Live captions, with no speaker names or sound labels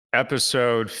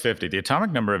Episode 50, the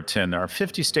atomic number of 10. There are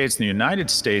 50 states in the United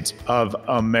States of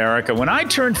America. When I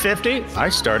turned 50, I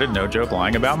started, no joke,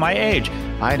 lying about my age.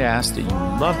 I'd ask that you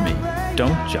love me.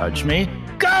 Don't judge me.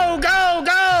 Go, go,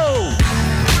 go!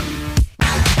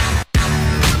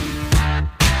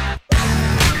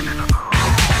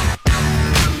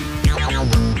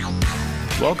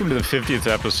 Welcome to the 50th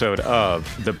episode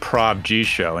of The Prab G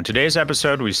Show. In today's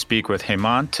episode, we speak with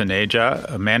Hemant Taneja,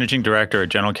 a managing director at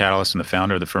General Catalyst and the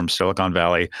founder of the firm Silicon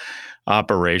Valley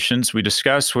Operations. We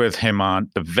discuss with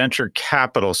Hemant the venture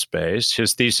capital space,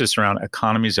 his thesis around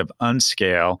economies of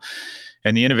unscale,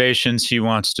 and the innovations he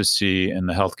wants to see in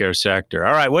the healthcare sector.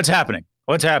 All right, what's happening?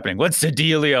 What's happening? What's the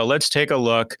dealio? Let's take a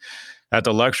look at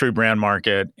the luxury brand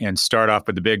market and start off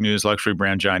with the big news. Luxury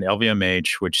brand giant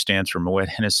LVMH, which stands for Moet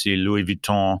Hennessy Louis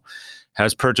Vuitton,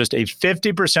 has purchased a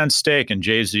 50% stake in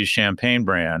Jay-Z's champagne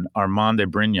brand, Armand de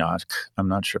Brignac. I'm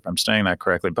not sure if I'm saying that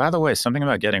correctly. By the way, something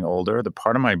about getting older, the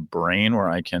part of my brain where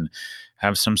I can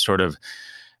have some sort of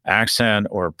accent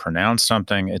or pronounce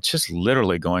something, it's just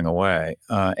literally going away.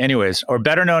 Anyways, or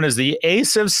better known as the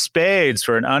Ace of Spades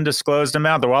for an undisclosed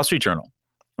amount. The Wall Street Journal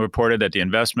reported that the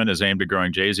investment is aimed at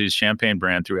growing Jay-Z's champagne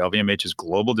brand through LVMH's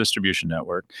global distribution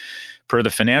network. Per the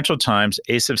Financial Times,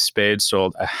 Ace of Spades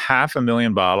sold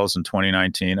 500,000 bottles in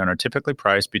 2019 and are typically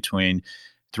priced between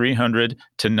 $300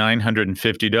 to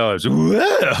 $950.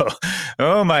 Whoa!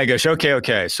 Oh my gosh.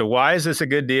 Okay. So why is this a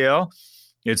good deal?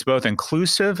 It's both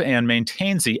inclusive and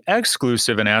maintains the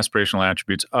exclusive and aspirational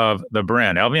attributes of the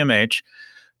brand. LVMH,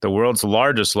 the world's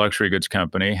largest luxury goods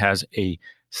company, has a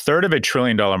third of $1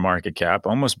 trillion market cap,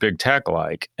 almost big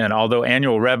tech-like. And although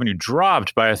annual revenue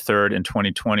dropped by a third in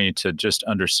 2020 to just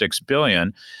under $6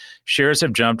 billion, shares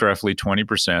have jumped roughly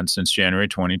 20% since January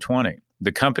 2020.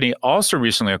 The company also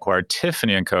recently acquired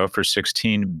Tiffany & Co. for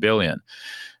 $16 billion.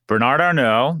 Bernard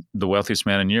Arnault, the wealthiest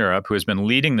man in Europe, who has been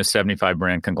leading the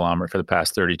 75-brand conglomerate for the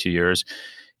past 32 years,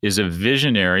 is a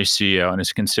visionary CEO and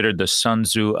is considered the Sun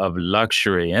Tzu of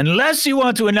luxury. Unless you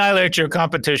want to annihilate your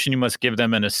competition, you must give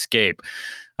them an escape.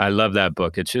 I love that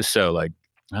book. It's just so I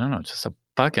don't know, just a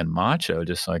fucking macho,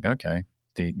 just okay,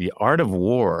 the art of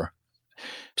war.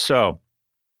 So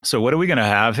what are we going to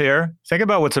have here? Think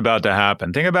about what's about to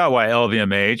happen. Think about why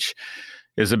LVMH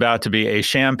is about to be a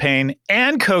champagne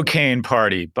and cocaine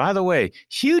party. By the way,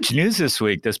 huge news this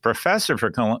week. This professor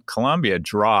for Columbia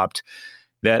dropped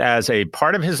that as a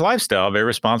part of his lifestyle, a very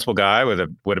responsible guy with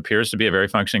what appears to be a very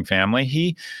functioning family,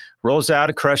 he rolls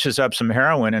out, crushes up some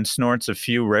heroin, and snorts a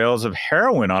few rails of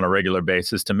heroin on a regular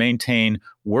basis to maintain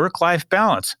work-life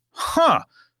balance.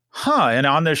 And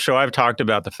on this show, I've talked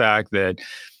about the fact that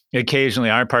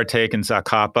occasionally I partake in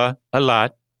Zacapa a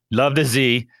lot. Love the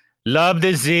Z.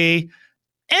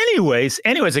 Anyways,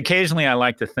 occasionally I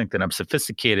like to think that I'm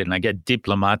sophisticated and I get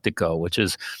Diplomatico, which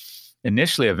is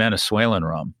initially a Venezuelan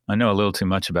rum. I know a little too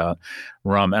much about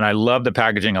rum, and I love the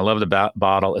packaging. I love the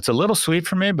bottle. It's a little sweet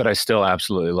for me, but I still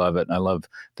absolutely love it. I love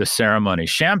the ceremony.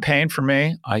 Champagne for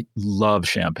me, I love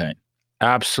champagne.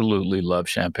 Absolutely love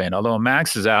champagne. Although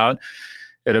Max is out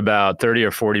at about $30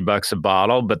 or $40 a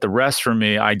bottle, but the rest for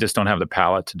me, I just don't have the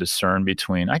palate to discern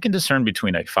between. I can discern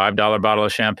between a $5 bottle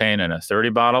of champagne and a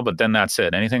 $30 bottle, but then that's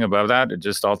it. Anything above that, it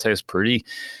just all tastes pretty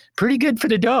good for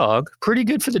the dog. Pretty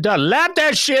good for the dog. Lap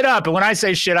that shit up. And when I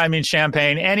say shit, I mean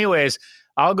champagne. Anyways,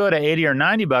 I'll go to $80 or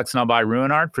 $90 and I'll buy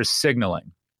Ruin Art for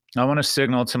signaling. I want to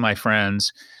signal to my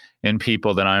friends and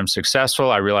people that I am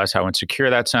successful. I realize how insecure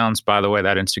that sounds. By the way,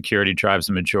 that insecurity drives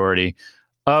the majority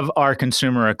of our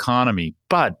consumer economy.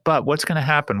 But what's going to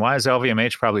happen? Why is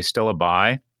LVMH probably still a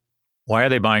buy? Why are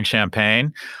they buying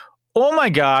champagne? Oh my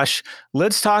gosh,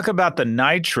 let's talk about the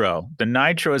nitro. The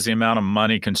nitro is the amount of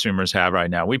money consumers have right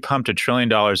now. We pumped $1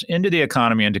 trillion into the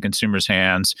economy, into consumers'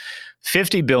 hands,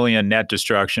 50 billion net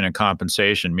destruction and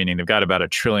compensation, meaning they've got about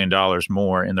 $1 trillion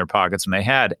more in their pockets than they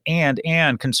had. And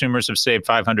consumers have saved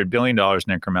 $500 billion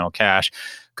in incremental cash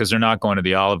because they're not going to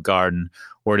the Olive Garden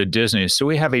or to Disney. So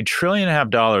we have $1.5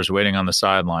 trillion waiting on the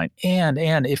sideline. And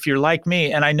if you're like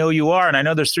me, and I know you are, and I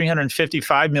know there's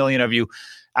 355 million of you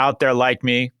out there like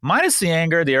me, minus the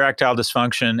anger, the erectile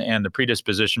dysfunction, and the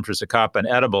predisposition for Zacapa and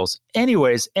edibles.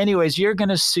 Anyways, you're going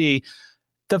to see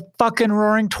the fucking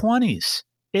roaring 20s.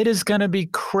 It is going to be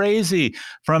crazy.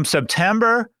 From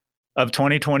September of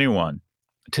 2021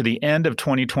 to the end of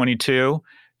 2022,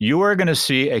 you are going to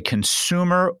see a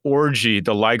consumer orgy,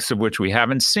 the likes of which we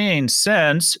haven't seen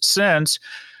since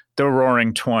the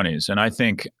roaring 20s. And I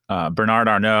think Bernard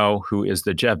Arnault, who is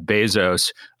the Jeff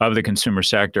Bezos of the consumer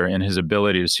sector in his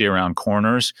ability to see around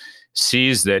corners,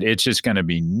 sees that it's just going to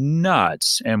be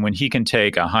nuts. And when he can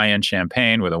take a high-end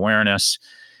champagne with awareness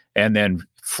and then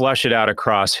flush it out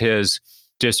across his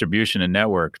distribution and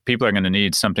network, people are going to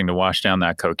need something to wash down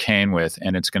that cocaine with,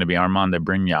 and it's going to be Armand de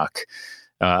Brignac.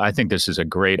 I think this is a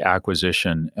great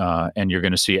acquisition, and you're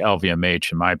going to see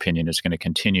LVMH, in my opinion, is going to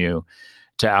continue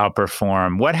to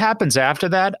outperform. What happens after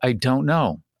that? I don't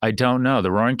know.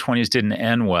 The Roaring '20s didn't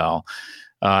end well,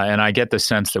 and I get the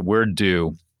sense that we're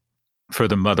due for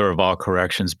the mother of all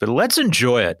corrections. But let's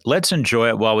enjoy it. Let's enjoy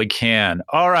it while we can.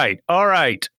 All right.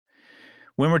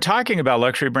 When we're talking about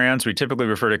luxury brands, we typically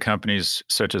refer to companies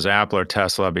such as Apple or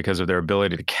Tesla because of their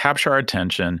ability to capture our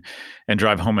attention and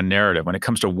drive home a narrative. When it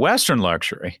comes to Western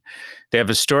luxury, they have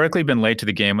historically been late to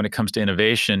the game when it comes to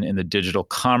innovation in the digital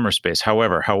commerce space.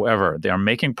 However, they are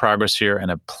making progress here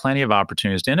and have plenty of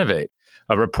opportunities to innovate.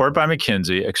 A report by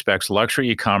McKinsey expects luxury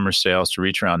e-commerce sales to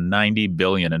reach around $90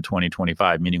 billion in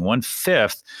 2025, meaning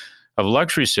 1/5 of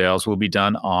luxury sales will be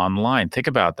done online. Think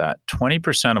about that.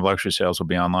 20% of luxury sales will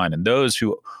be online. And those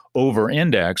who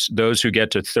over-index, those who get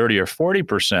to 30 or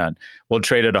 40%, will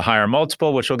trade at a higher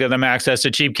multiple, which will give them access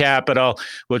to cheap capital,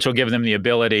 which will give them the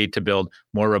ability to build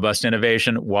more robust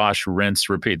innovation, wash, rinse,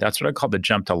 repeat. That's what I call the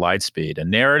jump to light speed. A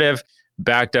narrative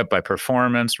backed up by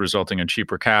performance, resulting in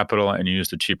cheaper capital, and you use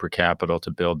the cheaper capital to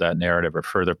build that narrative or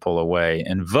further pull away.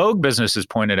 And Vogue Business has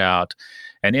pointed out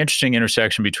an interesting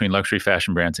intersection between luxury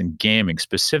fashion brands and gaming,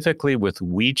 specifically with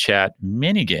WeChat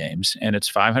mini games and its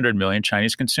 500 million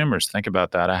Chinese consumers. Think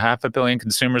about that. 500 million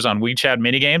consumers on WeChat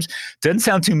mini games. Doesn't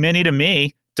sound too many to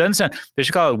me. They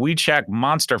should call it WeChat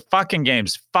monster fucking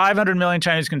games. 500 million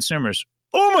Chinese consumers.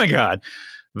 Oh my God.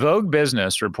 Vogue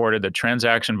Business reported that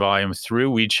transaction volume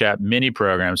through WeChat mini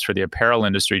programs for the apparel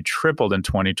industry tripled in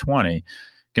 2020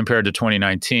 compared to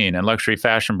 2019. And luxury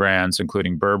fashion brands,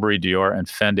 including Burberry, Dior, and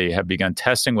Fendi, have begun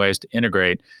testing ways to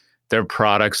integrate their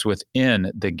products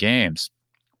within the games.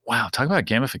 Wow, talk about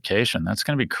gamification. That's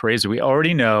going to be crazy. We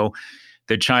already know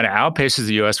that China outpaces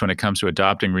the U.S. when it comes to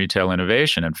adopting retail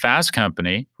innovation. And Fast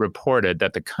Company reported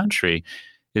that the country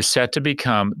is set to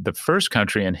become the first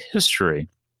country in history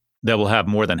that will have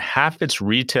more than half its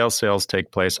retail sales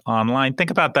take place online.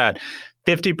 Think about that.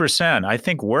 50%. I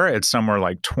think we're at somewhere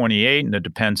like 28, and it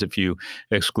depends if you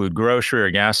exclude grocery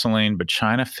or gasoline, but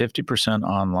China, 50%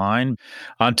 online.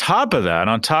 On top of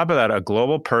that, a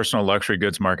global personal luxury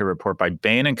goods market report by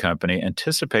Bain & Company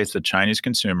anticipates that Chinese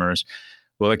consumers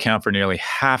will account for nearly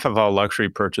half of all luxury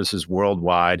purchases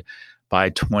worldwide by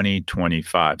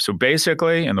 2025. So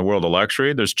basically, in the world of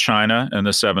luxury, there's China and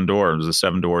the seven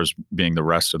doors being the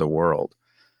rest of the world.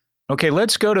 Okay,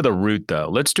 let's go to the root, though.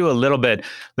 Let's do a little bit.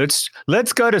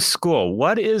 Let's go to school.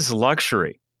 What is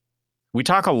luxury? We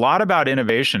talk a lot about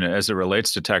innovation as it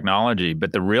relates to technology,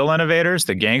 but the real innovators,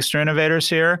 the gangster innovators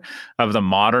here of the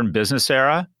modern business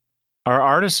era are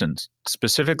artisans,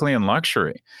 specifically in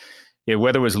luxury.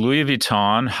 Whether it was Louis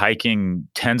Vuitton hiking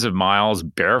tens of miles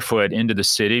barefoot into the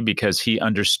city because he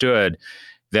understood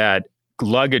that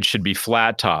luggage should be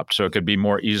flat-topped so it could be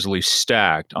more easily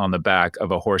stacked on the back of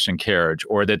a horse and carriage,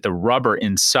 or that the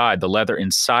leather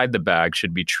inside the bag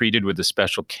should be treated with a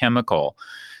special chemical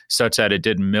such that it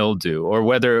didn't mildew, or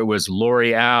whether it was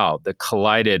L'Oreal that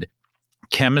collided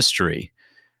chemistry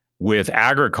with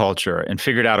agriculture and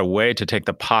figured out a way to take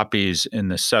the poppies in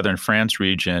the southern France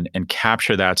region and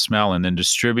capture that smell and then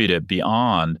distribute it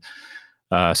beyond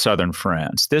southern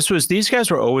France. These guys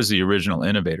were always the original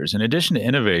innovators. In addition to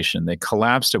innovation, they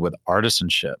collapsed it with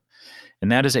artisanship.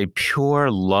 And that is a pure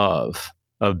love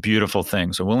of beautiful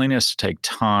things, a willingness to take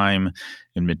time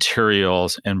and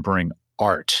materials and bring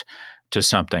art to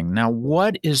something. Now,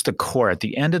 what is the core? At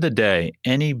the end of the day,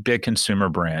 any big consumer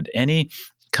brand, any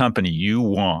company you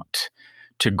want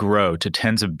to grow to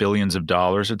tens of billions of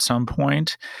dollars at some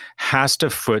point has to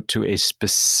foot to a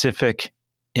specific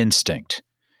instinct.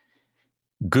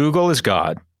 Google is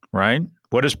God, right?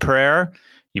 What is prayer?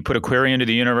 You put a query into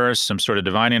the universe, some sort of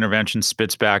divine intervention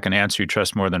spits back an answer you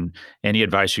trust more than any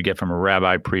advice you get from a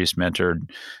rabbi, priest, mentor,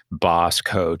 boss,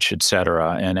 coach,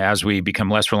 etc. And as we become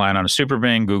less reliant on a super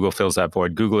being, Google fills that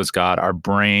void. Google is God. Our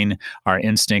brain, our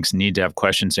instincts need to have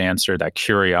questions answered, that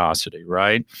curiosity,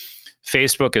 right?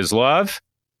 Facebook is love,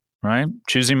 right?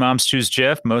 Choosing moms choose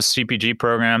Jif. Most CPG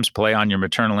programs play on your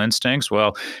maternal instincts.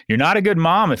 Well, you're not a good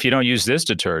mom if you don't use this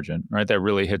detergent, right? That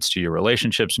really hits to your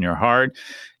relationships and your heart.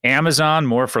 Amazon,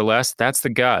 more for less. That's the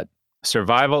gut.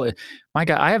 Survival. My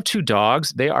God, I have 2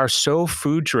 dogs. They are so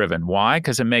food driven. Why?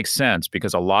 Because it makes sense.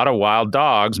 Because a lot of wild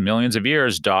dogs, millions of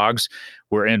years, dogs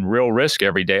were in real risk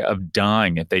every day of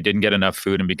dying if they didn't get enough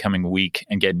food and becoming weak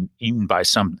and getting eaten by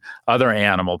some other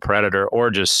animal predator or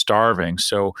just starving.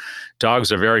 So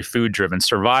dogs are very food driven.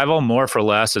 Survival, more for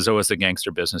less, is always the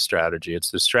gangster business strategy. It's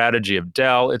the strategy of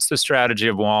Dell. It's the strategy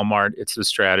of Walmart. It's the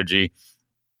strategy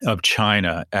of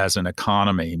China as an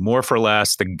economy. More for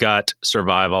less, the gut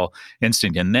survival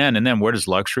instinct. And then where does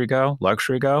luxury go?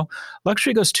 Luxury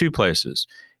goes two places.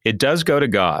 It does go to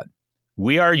God.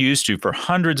 We are used to, for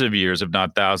hundreds of years, if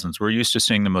not thousands, we're used to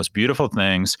seeing the most beautiful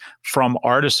things from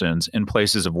artisans in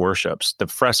places of worships, the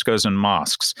frescoes in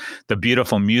mosques, the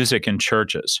beautiful music in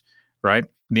churches, right?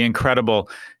 The incredible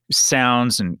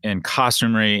sounds and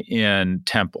costumery in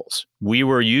temples. We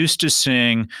were used to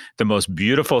seeing the most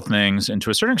beautiful things, and to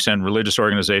a certain extent, religious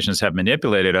organizations have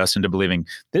manipulated us into believing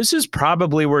this is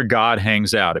probably where God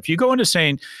hangs out. If you go into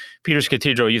St. Peter's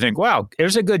Cathedral, you think, wow,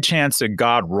 there's a good chance that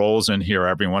God rolls in here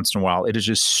every once in a while. It is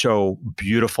just so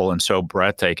beautiful and so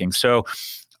breathtaking. So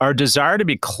our desire to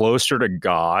be closer to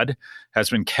God has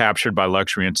been captured by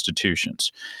luxury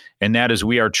institutions. And that is,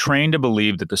 we are trained to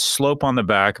believe that the slope on the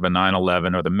back of a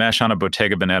 911 or the mesh on a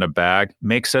Bottega Veneta bag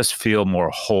makes us feel more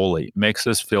holy, makes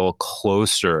us feel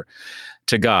closer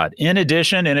to God. In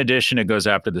addition, it goes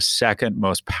after the second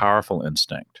most powerful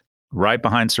instinct, right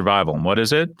behind survival. And what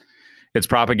is it? It's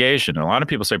propagation. And a lot of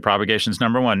people say propagation is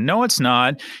number one. No, it's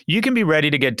not. You can be ready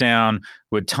to get down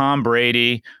with Tom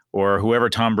Brady or whoever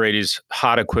Tom Brady's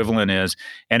hot equivalent is.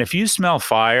 And if you smell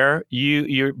fire,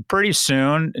 you're pretty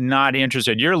soon not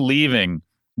interested. You're leaving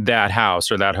that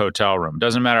house or that hotel room.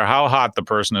 Doesn't matter how hot the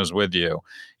person is with you.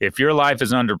 If your life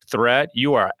is under threat,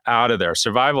 you are out of there.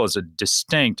 Survival is a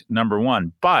distinct number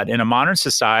one. But in a modern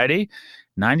society,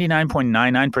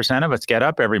 99.99% of us get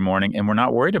up every morning and we're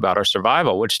not worried about our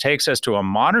survival, which takes us to a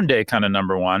modern day kind of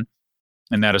number one,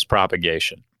 and that is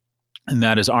propagation. And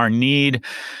that is our need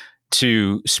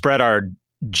to spread our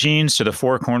genes to the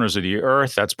four corners of the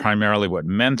earth. That's primarily what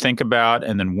men think about.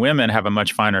 And then women have a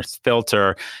much finer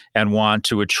filter and want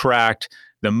to attract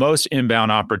the most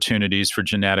inbound opportunities for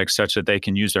genetics such that they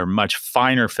can use their much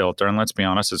finer filter. And let's be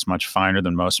honest, it's much finer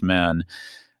than most men.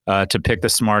 To pick the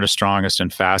smartest, strongest,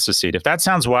 and fastest seed. If that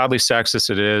sounds wildly sexist,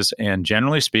 it is. And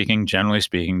generally speaking,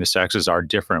 the sexes are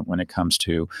different when it comes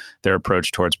to their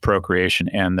approach towards procreation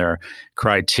and their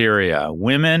criteria.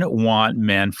 Women want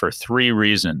men for three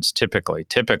reasons, typically.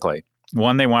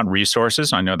 One, they want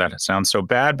resources. I know that sounds so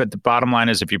bad, but the bottom line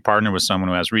is if you partner with someone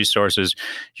who has resources,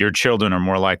 your children are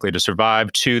more likely to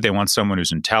survive. Two, they want someone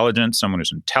who's intelligent.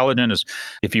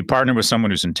 If you partner with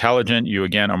someone who's intelligent, you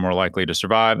again are more likely to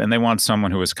survive. And they want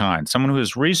someone who is kind. Someone who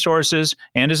has resources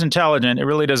and is intelligent, it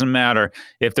really doesn't matter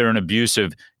if they're an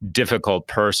abusive, difficult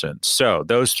person. So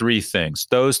those three things,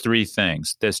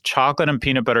 this chocolate and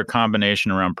peanut butter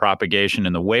combination around propagation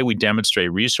and the way we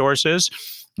demonstrate resources.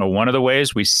 One of the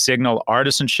ways we signal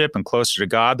artisanship and closer to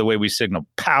God, the way we signal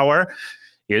power,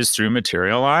 is through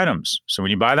material items. So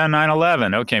when you buy that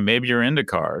 911, okay, maybe you're into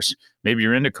cars, but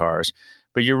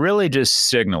you're really just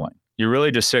signaling.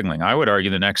 I would argue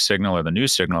the next signal or the new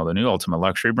ultimate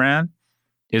luxury brand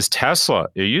is Tesla.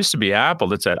 It used to be Apple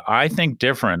that said, I think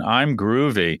different, I'm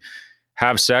groovy,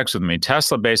 have sex with me.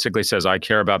 Tesla basically says, I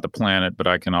care about the planet, but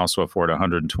I can also afford a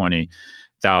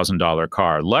 $120,000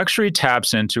 car. Luxury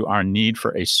taps into our need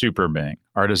for a super being,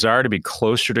 our desire to be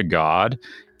closer to God,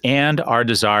 and our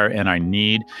desire and our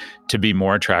need to be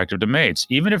more attractive to mates.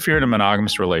 Even if you're in a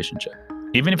monogamous relationship,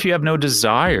 even if you have no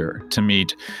desire to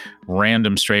meet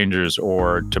random strangers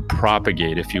or to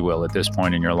propagate, if you will, at this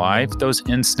point in your life, those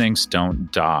instincts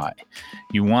don't die.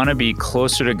 You want to be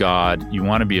closer to God. You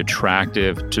want to be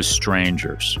attractive to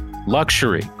strangers.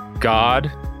 Luxury,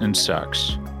 God, and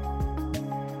sex.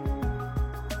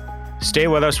 Stay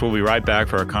with us. We'll be right back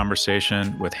for our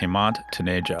conversation with Hemant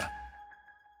Taneja.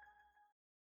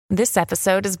 This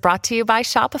episode is brought to you by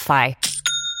Shopify.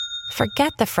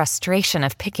 Forget the frustration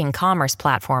of picking commerce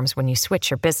platforms when you switch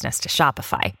your business to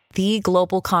Shopify, the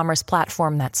global commerce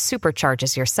platform that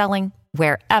supercharges your selling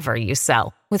wherever you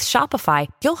sell. With Shopify,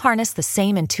 you'll harness the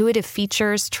same intuitive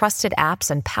features, trusted apps,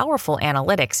 and powerful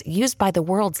analytics used by the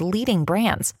world's leading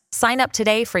brands. Sign up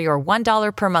today for your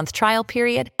 $1 per month trial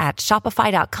period at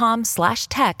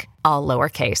shopify.com/tech, all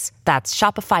lowercase. That's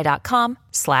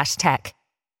shopify.com/tech.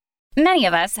 Many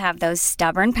of us have those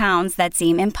stubborn pounds that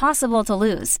seem impossible to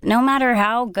lose, no matter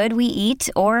how good we eat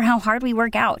or how hard we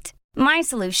work out. My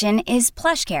solution is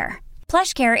PlushCare.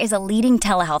 PlushCare is a leading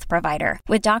telehealth provider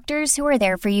with doctors who are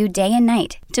there for you day and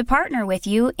night to partner with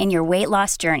you in your weight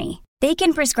loss journey. They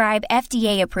can prescribe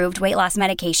FDA-approved weight loss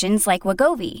medications like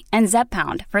Wegovy and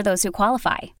Zepbound for those who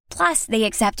qualify. Plus, they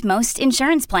accept most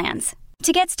insurance plans.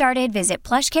 To get started, visit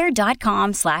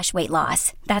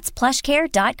plushcare.com/weightloss. That's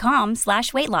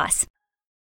plushcare.com/weightloss.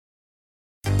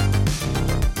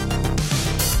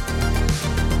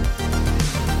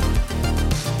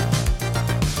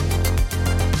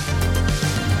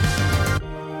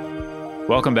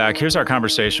 Welcome back. Here's our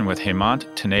conversation with Hemant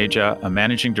Taneja, a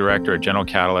managing director at General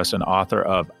Catalyst and author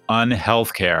of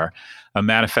Unhealthcare, a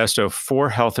manifesto for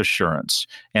health assurance,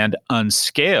 and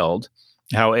Unscaled,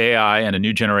 how AI and a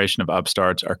new generation of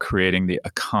upstarts are creating the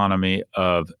economy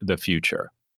of the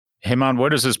future. Hemant, where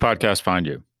does this podcast find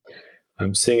you?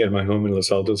 I'm staying at my home in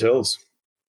Los Altos Hills.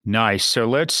 Nice. So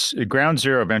let's, ground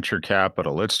zero venture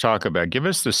capital. Let's talk about, give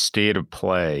us the state of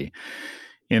play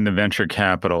in the venture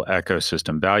capital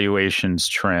ecosystem, valuations,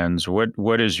 trends.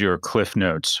 What is your cliff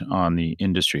notes on the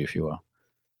industry, if you will?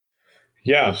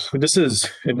 Yeah, this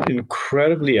is an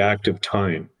incredibly active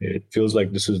time. It feels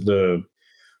like this is the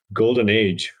golden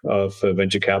age of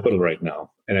venture capital right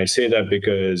now. And I say that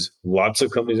because lots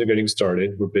of companies are getting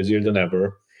started. We're busier than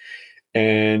ever.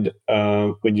 And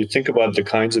when you think about the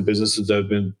kinds of businesses that have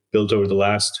been built over the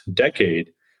last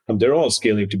decade, they're all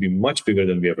scaling to be much bigger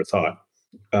than we ever thought.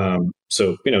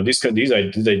 So, this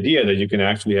idea that you can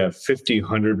actually have $50,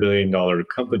 $100 billion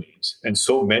companies and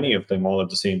so many of them all at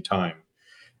the same time.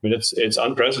 I mean, it's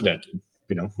unprecedented.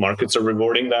 Markets are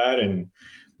rewarding that, and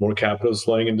more capital is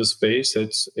flowing into space.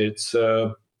 It's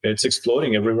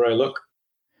exploding everywhere I look.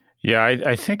 Yeah,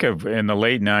 I think of in the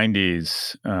late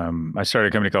 90s, I started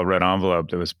a company called Red Envelope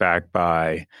that was backed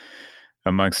by,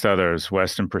 amongst others,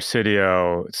 Weston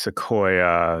Presidio,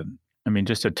 Sequoia. I mean,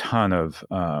 just a ton of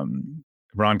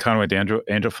Ron Conway, the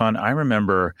Angel Fund. I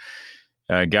remember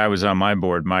a guy was on my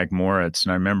board, Mike Moritz,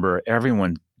 and I remember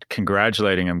everyone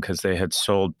congratulating him because they had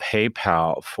sold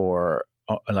PayPal for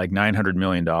like $900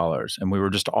 million. And we were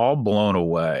just all blown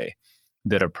away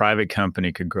that a private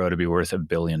company could grow to be worth $1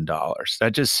 billion.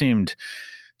 That just seemed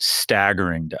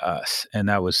staggering to us. And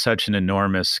that was such an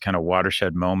enormous kind of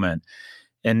watershed moment.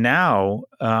 And now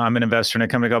I'm an investor in a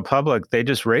company called Public. They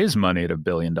just raised money at $1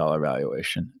 billion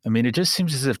valuation. I mean, it just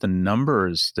seems as if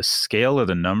the scale of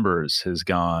the numbers has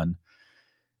gone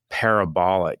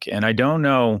parabolic. And I don't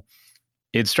know,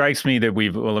 it strikes me that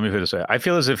let me put it this way. I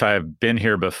feel as if I've been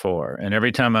here before. And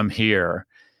every time I'm here,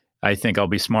 I think I'll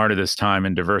be smarter this time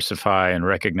and diversify and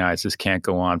recognize this can't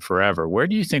go on forever. Where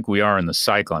do you think we are in the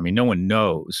cycle? I mean, no one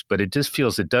knows, but it does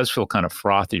feel kind of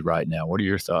frothy right now. What are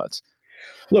your thoughts?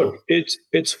 Look,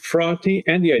 it's frothy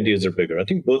and the ideas are bigger. I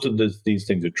think both of these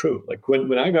things are true. Like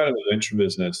when I got into the venture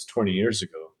business 20 years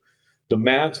ago, the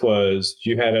math was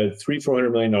you had a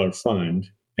 $300-400 million fund.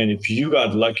 And if you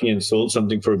got lucky and sold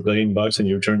something for $1 billion and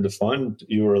you returned the fund,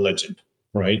 you were a legend,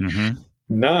 right? Mm-hmm.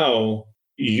 Now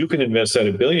you can invest at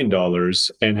 $1 billion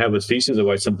and have a thesis of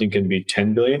why something can be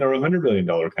 $10 billion or $100 billion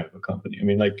kind of a company. I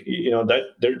mean,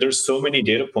 there's so many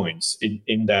data points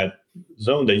in that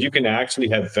zone that you can actually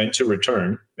have venture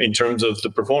return in terms of the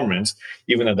performance,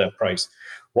 even at that price.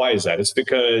 Why is that? It's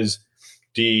because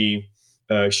the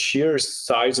sheer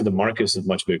size of the market is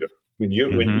much bigger. When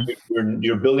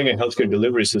you're building a healthcare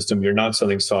delivery system, you're not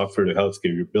selling software to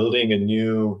healthcare. You're building a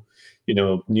new,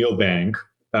 neobank.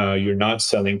 You're not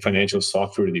selling financial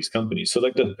software to these companies. So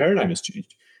like the paradigm has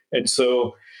changed. And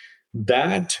so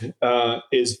that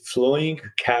is flowing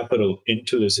capital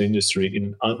into this industry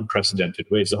in unprecedented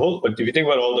ways. If you think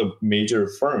about all the major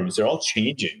firms, they're all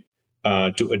changing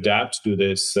to adapt to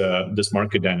this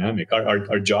market dynamic.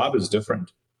 Our job is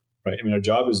different, right? I mean, our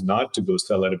job is not to go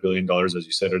sell at $1 billion, as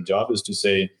you said. Our job is to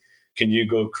say, can you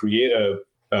go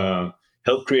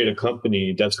help create a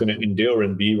company that's going to endure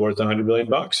and be worth $100 billion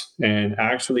and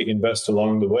actually invest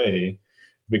along the way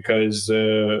because,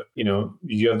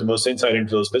 you have the most insight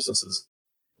into those businesses.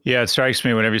 Yeah, it strikes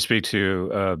me whenever you speak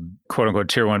to quote unquote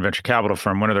tier one venture capital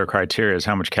firm, one of their criteria is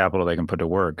how much capital they can put to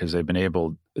work because they've been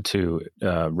able to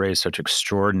raise such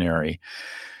extraordinary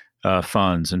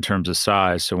funds in terms of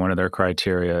size. So one of their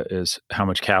criteria is how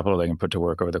much capital they can put to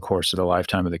work over the course of the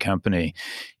lifetime of the company.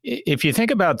 If you think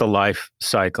about the life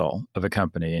cycle of a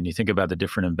company and you think about the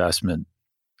different investment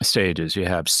stages, you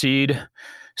have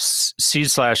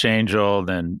seed/angel,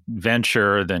 then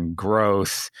venture, then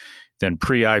growth, then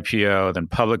pre-IPO, then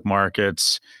public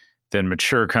markets, then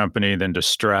mature company, then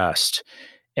distressed.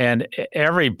 And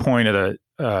every point of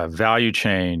the value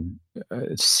chain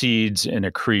seeds and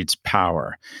accretes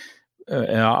power.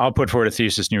 And I'll put forward a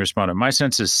thesis and you respond. My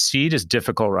sense is seed is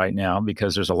difficult right now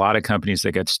because there's a lot of companies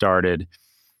that get started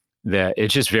that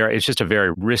it's just a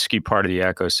very risky part of the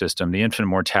ecosystem. The infant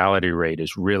mortality rate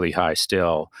is really high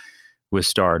still with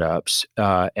startups.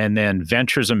 And then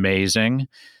venture's amazing.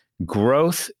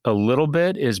 Growth a little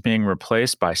bit is being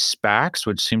replaced by SPACs,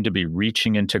 which seem to be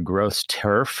reaching into growth's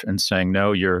turf and saying,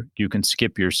 no, you can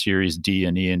skip your Series D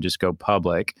and E and just go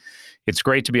public. It's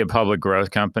great to be a public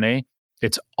growth company.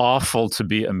 It's awful to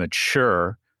be a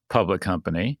mature public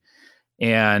company.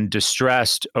 And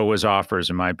distressed always offers,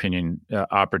 in my opinion,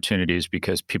 opportunities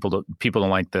because people don't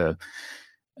like the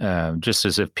Just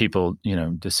as if people,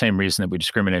 the same reason that we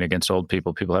discriminate against old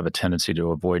people, people have a tendency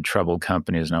to avoid troubled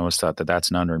companies. And I always thought that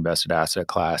that's an underinvested asset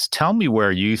class. Tell me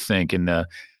where you think in the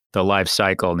life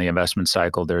cycle and the investment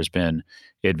cycle, there's been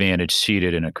advantage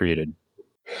seeded and accreted.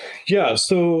 Yeah.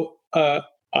 So I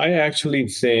actually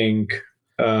think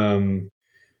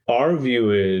our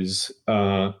view is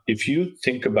if you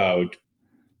think about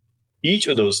each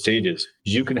of those stages,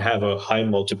 you can have a high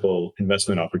multiple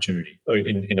investment opportunity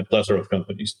in a plethora of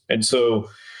companies. And so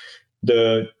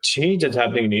the change that's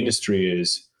happening in the industry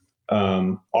is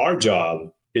our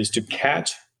job is to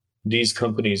catch these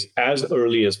companies as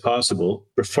early as possible,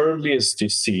 preferably as to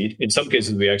seed. In some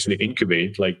cases, we actually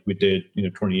incubate, like we did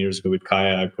 20 years ago with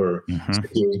Kayak or 6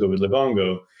 years ago with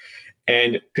Livongo,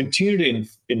 and continue to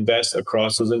invest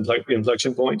across those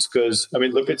inflection points. Because,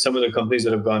 look at some of the companies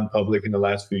that have gone public in the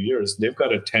last few years. They've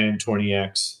got a 10,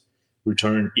 20x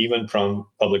return even from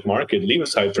public market, leave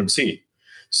aside from seed.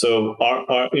 So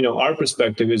our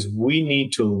perspective is we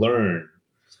need to learn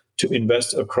to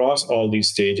invest across all these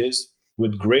stages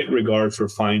with great regard for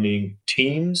finding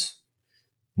teams,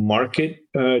 market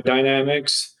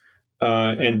dynamics,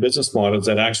 and business models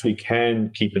that actually can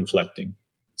keep inflecting.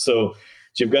 So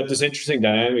you've got this interesting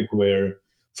dynamic where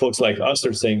folks like us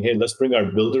are saying, hey, let's bring our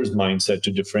builder's mindset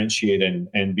to differentiate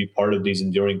and be part of these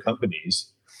enduring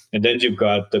companies. And then you've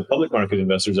got the public market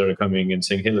investors that are coming and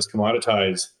saying, hey, let's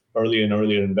commoditize earlier and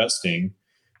earlier investing,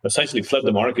 essentially flood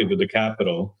the market with the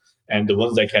capital. And the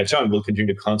ones that catch on will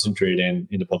continue to concentrate in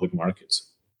the public markets.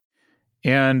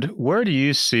 And where do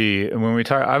you see, when we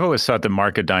talk, I've always thought that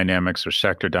market dynamics or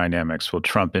sector dynamics will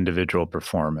trump individual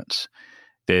performance.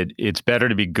 That it's better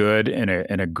to be good in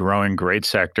a growing great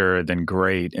sector than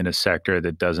great in a sector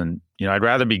that doesn't, I'd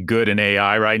rather be good in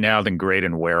AI right now than great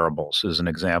in wearables, as an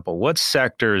example. What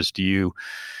sectors do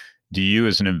you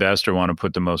as an investor want to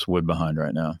put the most wood behind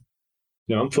right now?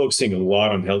 I'm focusing a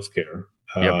lot on healthcare.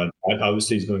 Yep. That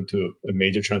obviously is going through a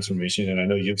major transformation, and I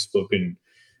know you've spoken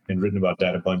and written about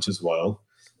that a bunch as well.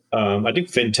 I think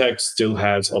fintech still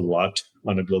has a lot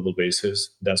on a global basis.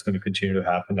 That's going to continue to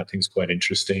happen. I think it's quite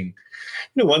interesting.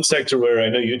 One sector where I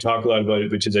know you talk a lot about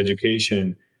it, which is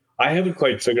education. I haven't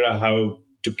quite figured out how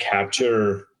to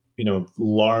capture,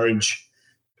 large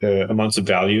amounts of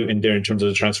value in there in terms of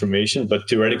the transformation, but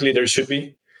theoretically there should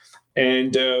be.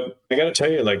 And I got to tell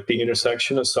you, like the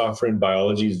intersection of software and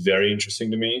biology is very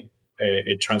interesting to me.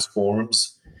 It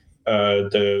transforms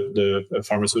the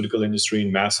pharmaceutical industry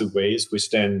in massive ways, which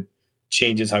then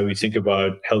changes how we think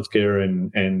about healthcare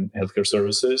and healthcare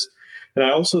services. And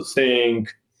I also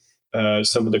think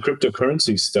some of the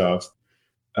cryptocurrency stuff,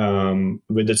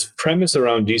 with its premise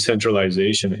around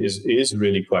decentralization, is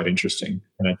really quite interesting.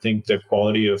 And I think the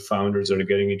quality of founders that are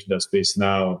getting into that space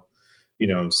now,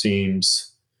 seems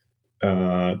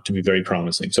to be very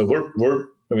promising. So we're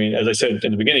as I said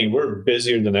in the beginning, we're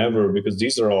busier than ever because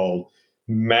these are all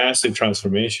massive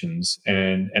transformations.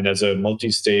 And as a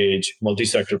multi-stage,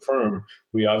 multi-sector firm,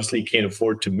 we obviously can't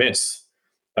afford to miss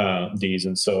these.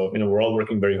 And so, we're all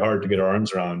working very hard to get our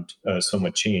arms around so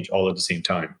much change all at the same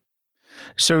time.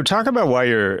 So talk about why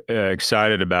you're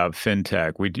excited about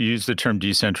fintech. We use the term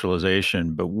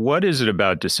decentralization, but what is it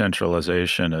about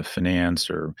decentralization of finance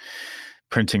or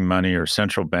printing money or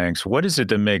central banks? What is it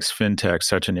that makes fintech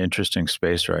such an interesting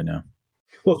space right now?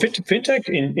 Well, fintech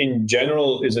in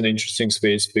general is an interesting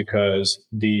space because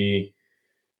the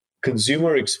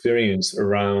consumer experience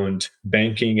around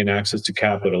banking and access to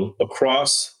capital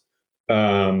across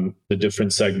the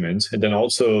different segments, and then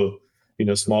also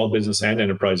small business and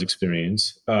enterprise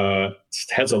experience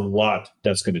has a lot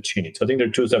that's going to change. So I think there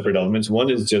are two separate elements. One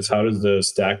is just how does the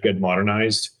stack get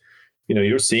modernized?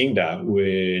 You're seeing that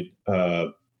with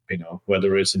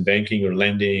whether it's in banking or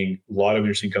lending, a lot of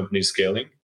interesting companies scaling.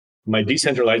 My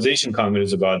decentralization comment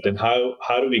is about then how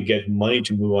do we get money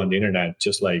to move on the internet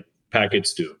just like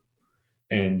packets do,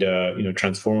 and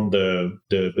transform the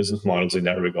business models in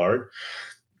that regard.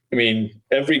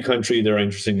 Every country there are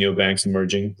interesting neobanks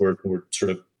emerging. We're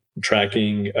sort of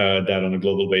tracking that on a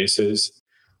global basis.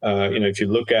 If you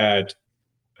look at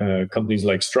companies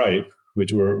like Stripe,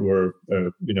 which were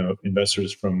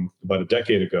investors from about a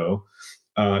decade ago,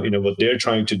 what they're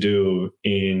trying to do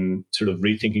in sort of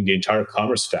rethinking the entire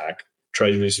commerce stack,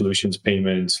 treasury solutions,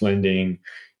 payments, lending,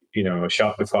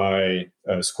 Shopify,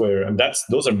 Square, and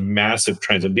those are massive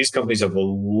trends. And these companies have a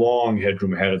long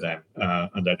headroom ahead of them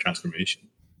on that transformation.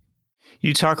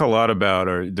 You talk a lot about,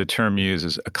 or the term used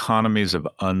is economies of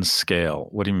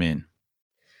unscale. What do you mean?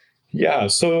 Yeah.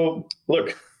 So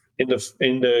look, in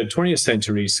the 20th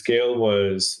century, scale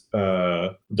was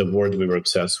the word we were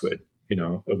obsessed with.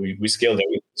 We scaled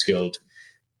everything, scaled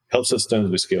health systems,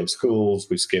 we scaled schools,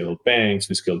 we scaled banks,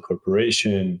 we scaled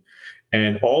corporation,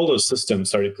 and all those systems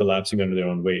started collapsing under their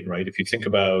own weight, right? If you think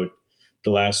about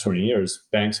the last 20 years,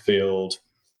 banks failed,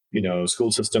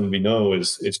 school system we know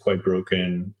is quite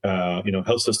broken.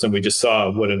 Health system, we just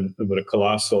saw what a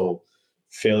colossal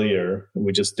failure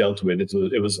we just dealt with.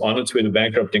 It was on its way to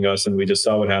bankrupting us, and we just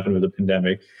saw what happened with the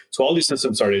pandemic. So all these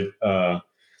systems started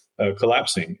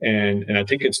collapsing, and I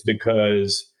think it's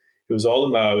because it was all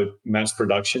about mass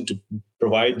production to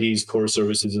provide these core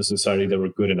services in society that were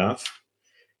good enough.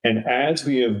 And as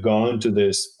we have gone to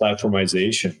this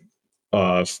platformization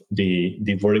of the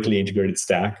vertically integrated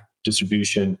stack,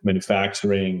 distribution,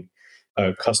 manufacturing,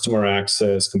 customer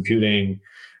access, computing,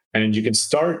 and you can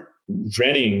start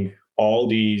renting all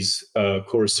these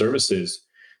core services,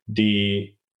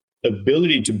 the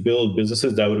ability to build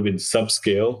businesses that would have been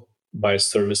subscale by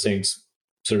servicing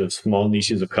sort of small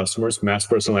niches of customers, mass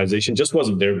personalization just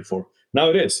wasn't there before. Now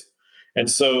it is. And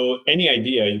so any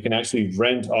idea, you can actually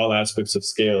rent all aspects of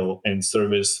scale and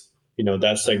service,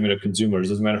 that segment of consumers,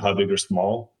 doesn't matter how big or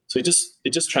small. So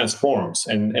it just transforms.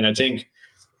 And I think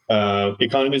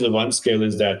economies of one scale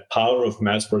is that power of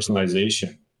mass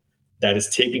personalization that is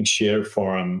taking share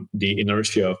from the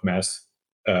inertia of mass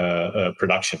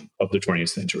production of the 20th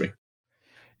century.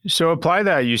 So apply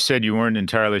that. You said you weren't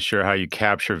entirely sure how you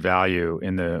capture value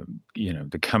in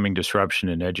the coming disruption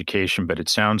in education, but it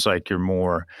sounds like you're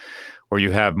more, or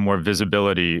you have more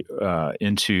visibility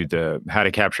into how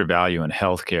to capture value in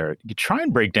healthcare. You try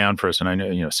and break down for us, and I know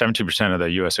 17% of the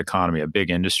U.S. economy, a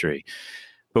big industry.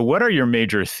 But what are your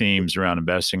major themes around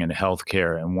investing in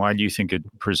healthcare, and why do you think it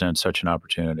presents such an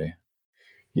opportunity?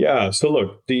 Yeah. So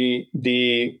look,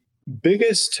 the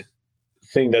biggest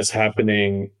thing that's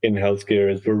happening in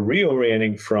healthcare is we're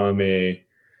reorienting from a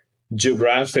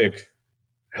geographic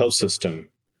health system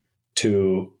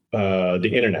to the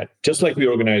internet. Just like we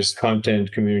organized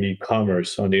content, community,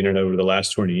 commerce on the internet over the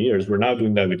last 20 years, we're now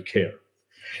doing that with care.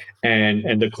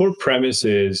 And the core premise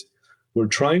is we're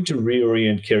trying to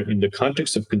reorient care in the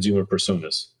context of consumer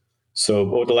personas.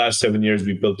 So over the last 7 years,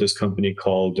 we built this company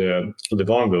called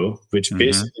Livongo, which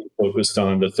basically focused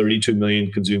on the 32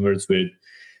 million consumers with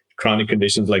chronic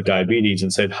conditions like diabetes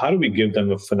and said, how do we give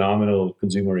them a phenomenal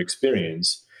consumer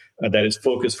experience that is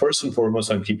focused first and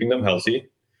foremost on keeping them healthy,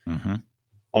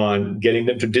 on getting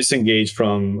them to disengage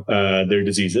from their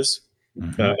diseases,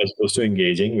 as opposed to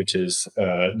engaging, which is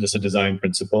just a design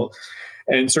principle,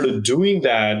 and sort of doing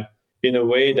that in a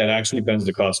way that actually bends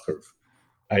the cost curve.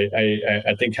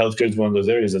 I think healthcare is one of those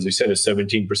areas, as we said, is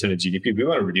 17% of GDP. We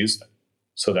want to reduce that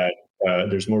so that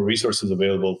there's more resources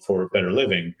available for better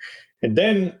living. And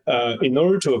then in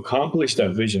order to accomplish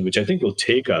that vision, which I think will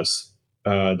take us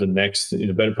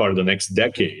the better part of the next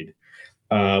decade,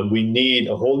 we need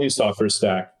a whole new software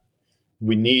stack.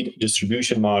 We need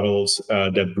distribution models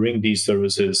that bring these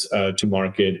services to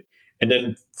market. And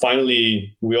then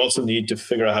finally, we also need to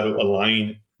figure out how to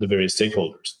align the various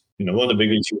stakeholders. One of the big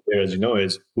issues there, as you know,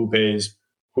 is who pays,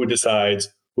 who decides,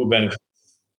 who benefits,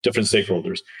 different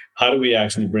stakeholders. How do we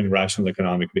actually bring rational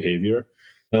economic behavior?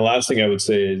 And the last thing I would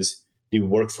say is the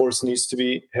workforce needs to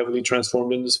be heavily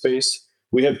transformed in the space.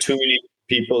 We have too many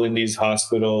people in these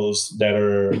hospitals that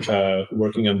are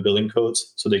working on billing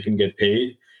codes so they can get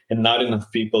paid, and not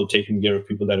enough people taking care of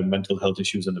people that have mental health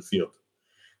issues in the field.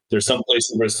 There's some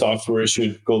places where software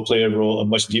should go play a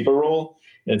much deeper role,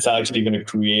 and it's actually going to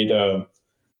create a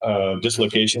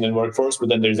dislocation in workforce. But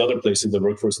then there's other places the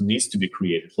workforce needs to be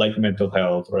created, like mental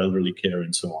health or elderly care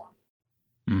and so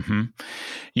on.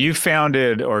 You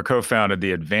founded or co-founded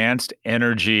the Advanced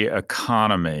Energy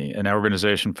Economy, an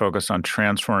organization focused on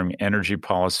transforming energy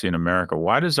policy in America.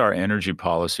 Why does our energy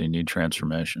policy need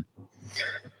transformation?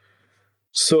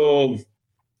 So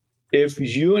if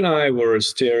you and I were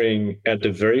staring at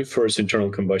the very first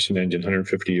internal combustion engine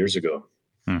 150 years ago,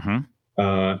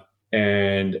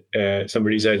 and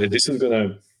somebody said that this is going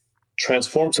to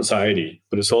transform society,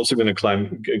 but it's also going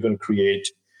to create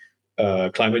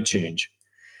climate change,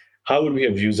 how would we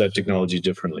have used that technology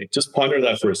differently? Just ponder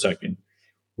that for a second.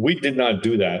 We did not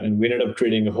do that, and we ended up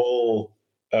creating a whole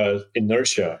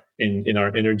inertia in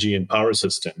our energy and power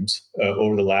systems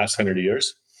over the last 100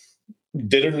 years.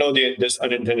 Didn't know this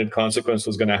unintended consequence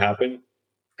was going to happen.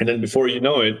 And then before you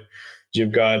know it,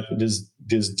 you've got this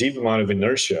deep amount of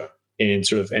inertia in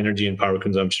sort of energy and power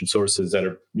consumption sources that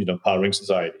are powering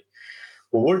society.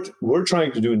 What we're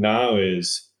trying to do now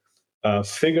is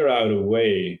figure out a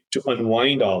way to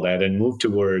unwind all that and move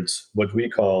towards what we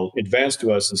call, advanced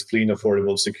to us, as clean,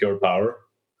 affordable, secure power.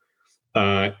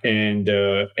 And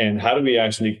how do we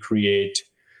actually create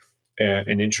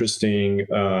an interesting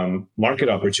market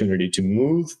opportunity to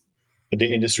move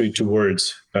the industry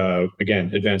towards,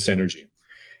 again, advanced energy.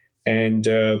 And,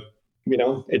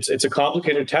 it's a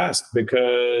complicated task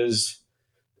because,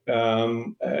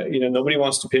 nobody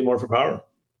wants to pay more for power.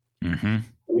 Mm-hmm.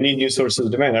 We need new sources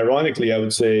of demand. Ironically, I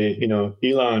would say,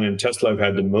 Elon and Tesla have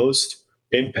had the most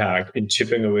impact in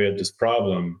chipping away at this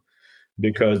problem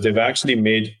because they've actually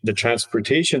made the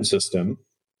transportation system,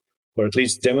 or at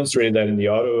least demonstrated that in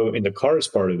the cars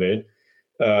part of it,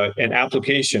 an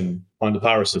application on the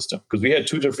power system. Because we had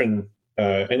two different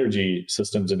energy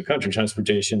systems in the country,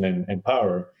 transportation and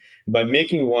power. By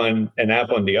making one an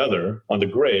app on the other, on the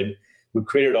grid, we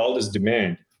created all this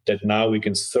demand that now we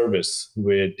can service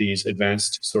with these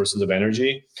advanced sources of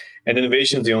energy. And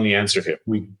innovation is the only answer here.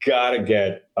 We got to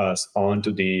get us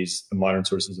onto these modern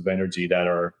sources of energy that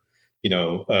are,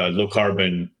 low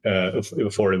carbon,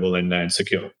 affordable, and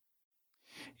secure.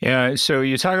 Yeah. So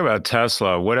you talk about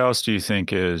Tesla. What else do you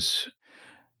think is?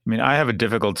 I mean, I have a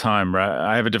difficult time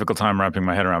wrapping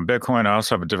my head around Bitcoin. I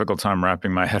also have a difficult time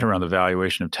wrapping my head around the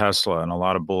valuation of Tesla. And a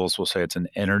lot of bulls will say it's an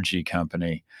energy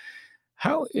company.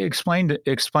 Explain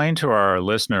to our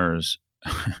listeners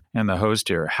and the host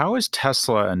here, how is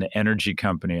Tesla an energy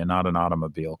company and not an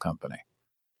automobile company?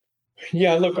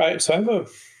 Yeah, look, I have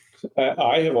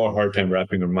a hard time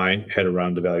wrapping my head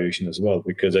around the valuation as well,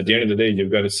 because at the end of the day,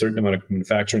 you've got a certain amount of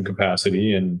manufacturing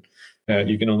capacity, and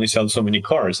you can only sell so many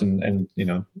cars. And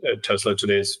Tesla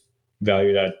today is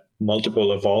valued at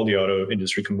multiple of all the auto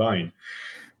industry combined.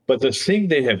 But the thing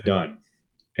they have done,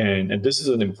 and this is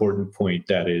an important point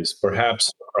that is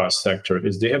perhaps across sector,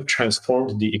 is they have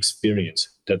transformed the experience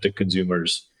that the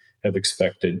consumers have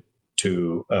expected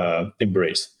to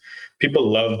embrace. People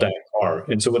love that car.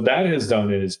 And so what that has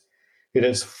done is it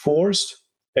has forced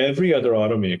every other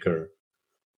automaker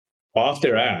off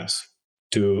their ass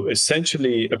to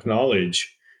essentially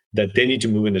acknowledge that they need to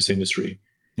move in this industry.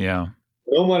 Yeah.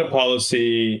 No money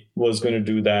policy was going to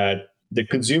do that. The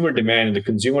consumer demand and the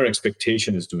consumer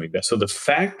expectation is doing that. So the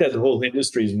fact that the whole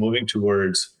industry is moving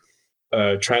towards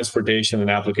transportation and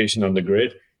application on the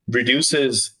grid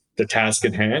reduces the task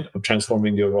at hand of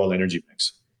transforming the overall energy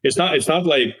mix. It's not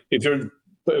like if you're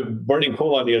burning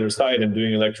coal on the other side and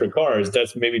doing electric cars,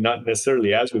 that's maybe not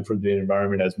necessarily as good for the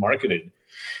environment as marketed.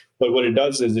 But what it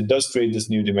does is it does create this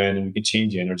new demand, and we can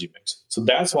change the energy mix. So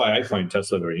that's why I find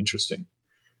Tesla very interesting.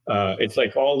 It's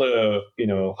like all the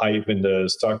hype in the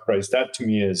stock price. That to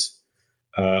me is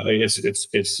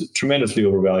it's tremendously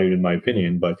overvalued in my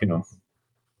opinion. But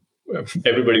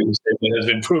everybody who's said it has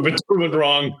been proven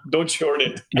wrong. Don't short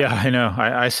it. Yeah, I know.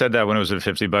 I said that when it was at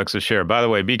 $50 a share. By the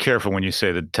way, be careful when you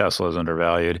say that Tesla is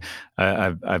undervalued.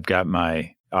 I've got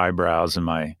my eyebrows and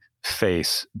my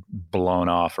face blown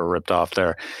off or ripped off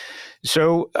there.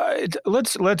 So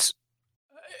let's.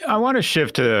 I want to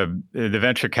shift to the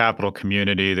venture capital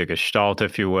community, the gestalt,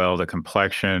 if you will, the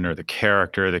complexion or the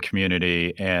character of the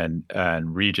community and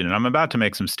region. And I'm about to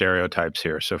make some stereotypes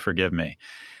here, so forgive me.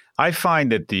 I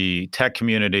find that the tech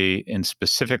community, and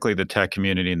specifically the tech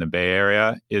community in the Bay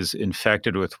Area, is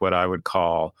infected with what I would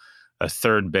call a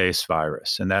third base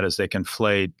virus, and that is they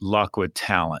conflate luck with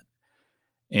talent.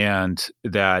 And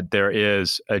that there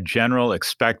is a general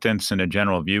expectance and a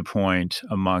general viewpoint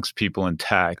amongst people in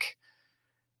tech.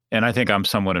 And I think I'm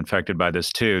somewhat infected by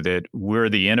this too, that we're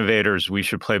the innovators. We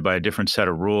should play by a different set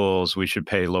of rules. We should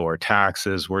pay lower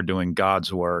taxes. We're doing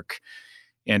God's work,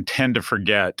 and tend to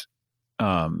forget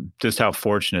just how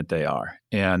fortunate they are.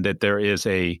 And that there is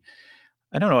an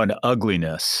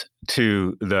ugliness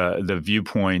to the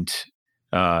viewpoint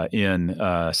in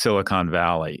Silicon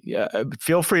Valley.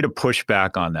 Feel free to push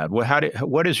back on that.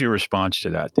 What is your response to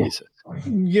that thesis?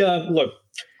 Yeah, look,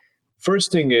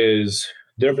 first thing is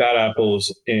there are bad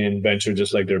apples in venture,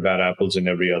 just like there are bad apples in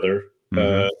every other.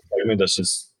 I mean, that's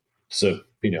just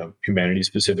humanity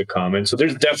specific comment. So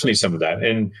there's definitely some of that,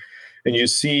 and you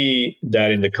see that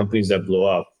in the companies that blow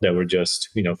up that were just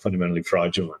fundamentally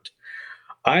fraudulent.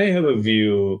 I have a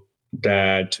view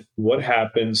that what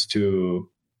happens to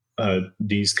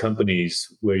these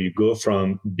companies where you go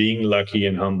from being lucky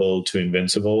and humble to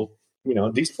invincible,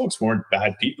 these folks weren't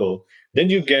bad people. Then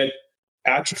you get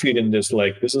atrophied in this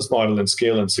like business model and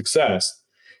scale and success,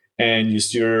 and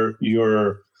your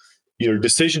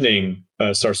decisioning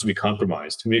starts to be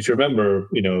compromised. I mean, if you remember,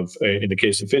 in the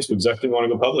case of Facebook, Zuck didn't want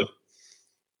to go public,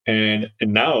 and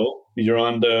now you're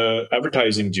on the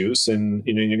advertising juice, and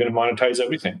you're going to monetize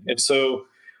everything. And so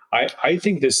I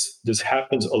think this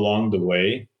happens along the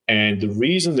way. And the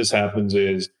reason this happens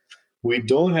is we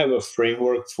don't have a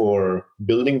framework for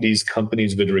building these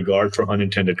companies with regard for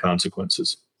unintended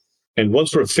consequences. And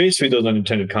once we're faced with those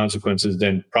unintended consequences,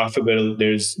 then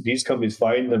these companies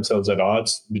find themselves at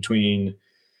odds between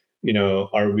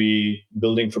are we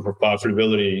building for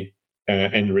profitability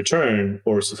and return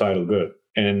or societal good?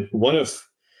 And one of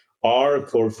our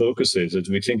core focuses as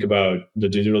we think about the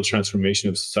digital transformation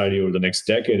of society over the next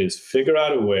decade is figure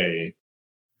out a way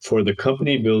for the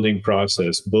company building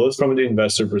process, both from the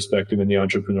investor perspective and the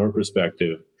entrepreneur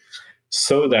perspective,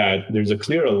 so that there's a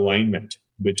clear alignment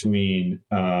between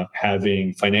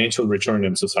having financial return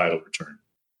and societal return.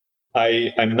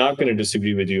 I'm not going to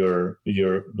disagree with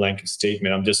your blanket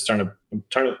statement. I'm just trying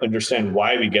to understand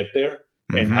why we get there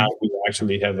and how we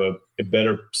actually have a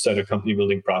better set of company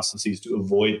building processes to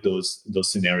avoid those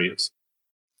scenarios.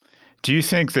 Do you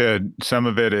think that some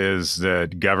of it is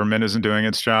that government isn't doing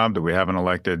its job, that we haven't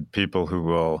elected people who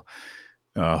will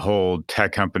hold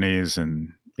tech companies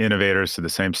and innovators to the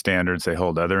same standards they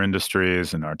hold other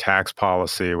industries, and our tax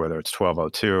policy, whether it's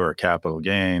 1202 or capital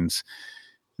gains,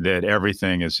 that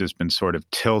everything has just been sort of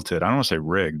tilted, I don't want to say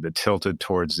rigged, but tilted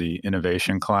towards the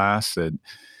innovation class, that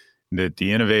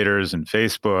the innovators in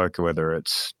Facebook, whether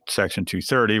it's Section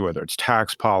 230, whether it's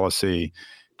tax policy,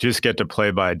 just get to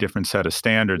play by a different set of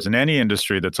standards. And any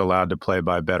industry that's allowed to play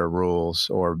by better rules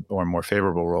or more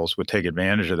favorable rules would take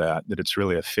advantage of that it's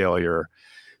really a failure.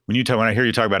 When I hear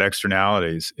you talk about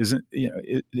externalities, isn't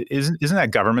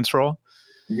that government's role?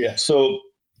 Yeah. So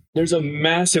there's a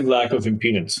massive lack of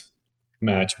impedance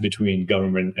match between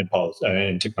government and policy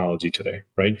and technology today,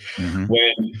 right?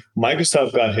 When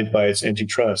Microsoft got hit by its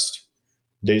antitrust,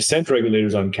 they sent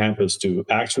regulators on campus to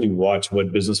actually watch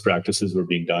what business practices were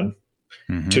being done.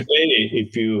 Today,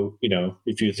 if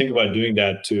you think about doing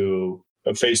that to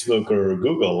Facebook or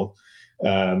Google, what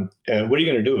are you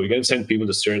going to do? You're going to send people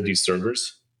to stare at these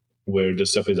servers where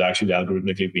this stuff is actually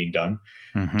algorithmically being done.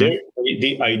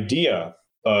 The idea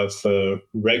of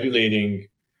regulating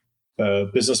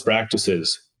business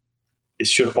practices, it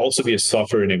should also be a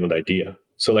software-enabled idea.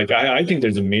 So, I think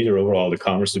there's a major overhaul of the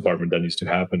Commerce Department that needs to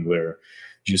happen, where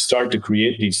you start to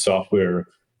create these software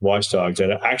watchdogs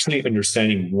that are actually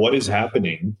understanding what is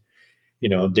happening.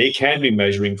 They can be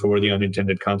measuring for the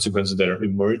unintended consequences that are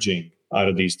emerging out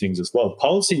of these things as well.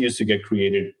 Policy used to get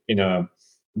created in a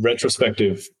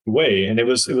retrospective way, and it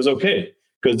was okay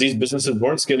because these businesses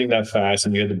weren't scaling that fast,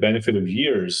 and you had the benefit of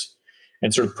years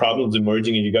and sort of problems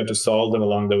emerging, and you got to solve them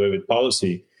along the way with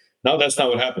policy. Now that's not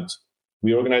what happens.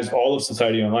 We organize all of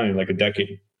society online in like a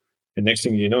decade. And next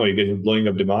thing you know, you get blowing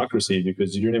up democracy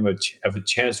because you didn't have a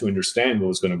chance to understand what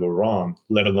was going to go wrong,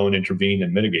 let alone intervene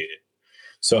and mitigate it.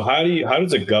 So how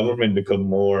does the government become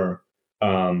more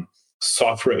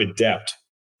software adept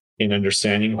in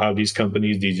understanding how these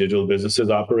companies, these digital businesses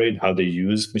operate, how they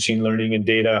use machine learning and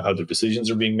data, how their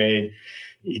decisions are being made?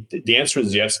 The answer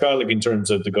is yes, Scott, in terms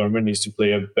of the government needs to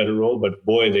play a better role, but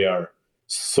boy, they are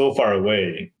so far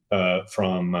away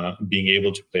from being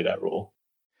able to play that role.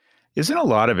 Isn't a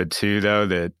lot of it too, though,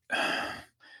 that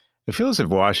it feels as if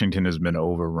Washington has been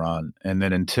overrun, and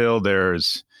that until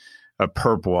there's a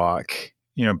perp walk,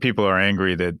 people are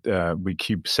angry that we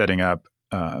keep setting up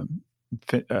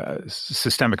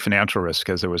systemic financial risk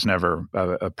because there was never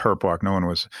a perp walk. No one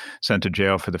was sent to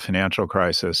jail for the financial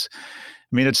crisis.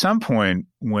 I mean, at some point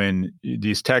when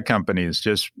these tech companies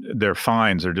their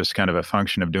fines are just kind of a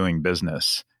function of doing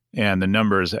business, and the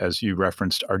numbers, as you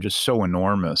referenced, are just so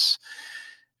enormous.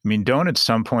 I mean, at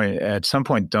some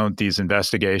point, don't these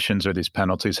investigations or these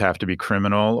penalties have to be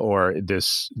criminal, or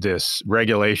this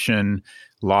regulation,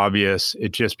 lobbyists,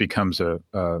 it just becomes a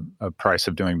price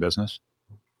of doing business?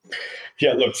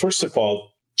 Yeah, look, first of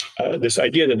all, this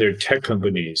idea that they're tech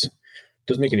companies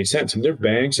doesn't make any sense. And they're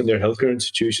banks and they're healthcare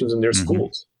institutions and they're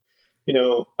schools.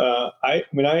 I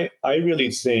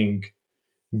really think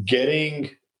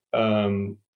getting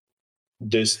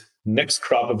this next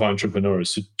crop of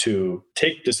entrepreneurs to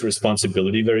take this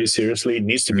responsibility very seriously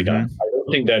needs to be done. I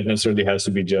don't think that necessarily has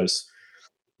to be just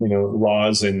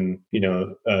laws and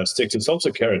sticks. It's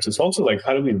also carrots. It's also like,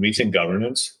 how do we rethink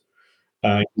governance?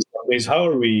 In some ways, how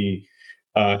are we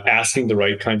asking the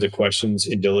right kinds of questions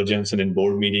in diligence and in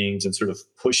board meetings, and sort of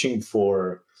pushing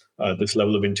for this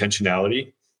level of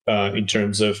intentionality in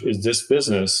terms of, is this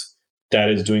business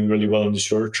that is doing really well in the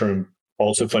short term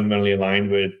also fundamentally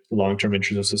aligned with long-term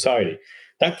interests of society?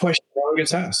 That question never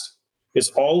gets asked.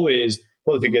 It's always,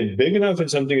 well, if you get big enough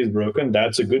and something is broken,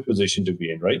 that's a good position to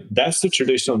be in, right? That's the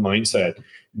traditional mindset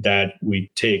that we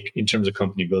take in terms of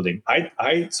company building.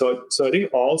 So I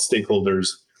think all stakeholders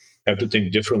have to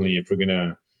think differently if we're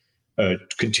going to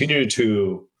continue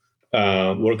to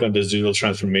work on this digital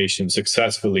transformation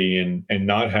successfully and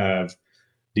not have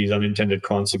these unintended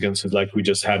consequences like we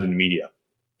just had in media.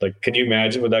 Like, can you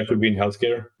imagine what that could be in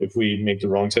healthcare if we make the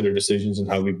wrong set of decisions and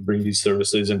how we bring these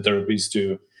services and therapies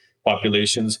to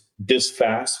populations this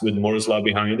fast with Moore's law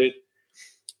behind it,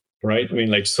 right? I mean,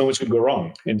 like, so much could go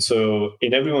wrong. And so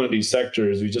in every one of these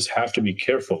sectors, we just have to be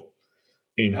careful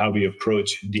in how we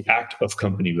approach the act of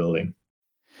company building.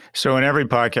 So in every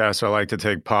podcast, I like to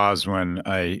take pause when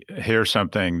I hear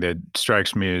something that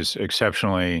strikes me as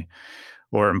exceptionally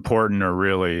or important or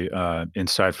really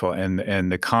insightful.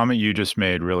 And the comment you just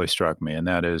made really struck me. And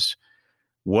that is,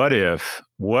 what if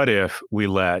we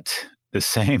let the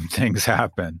same things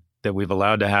happen that we've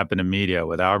allowed to happen in media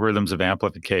with algorithms of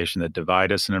amplification that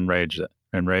divide us and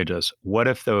enrage us? What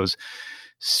if those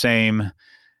same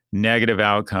negative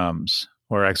outcomes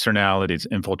or externalities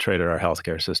infiltrated our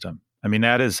healthcare system? I mean,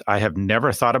 I have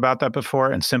never thought about that before.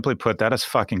 And simply put, that is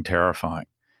fucking terrifying.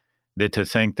 That to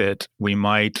think that we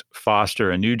might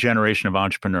foster a new generation of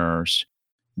entrepreneurs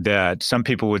that some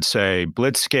people would say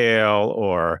blitzscale,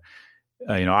 or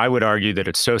I would argue that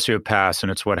it's sociopaths,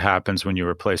 and it's what happens when you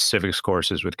replace civics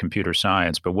courses with computer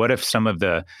science. But what if some of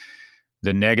the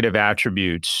negative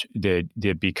attributes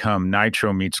that become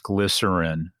nitro meets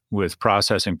glycerin with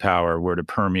processing power were to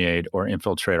permeate or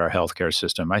infiltrate our healthcare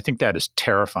system? I think that is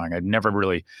terrifying. I'd never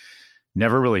really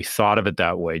thought of it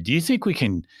that way. Do you think we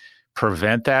can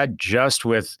prevent that just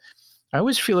with, I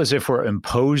always feel as if we're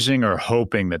imposing or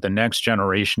hoping that the next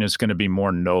generation is going to be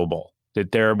more noble,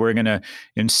 that we're going to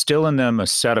instill in them a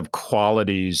set of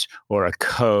qualities or a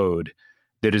code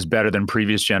that is better than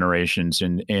previous generations.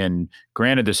 And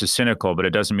granted, this is cynical, but it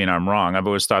doesn't mean I'm wrong. I've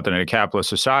always thought that in a capitalist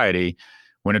society,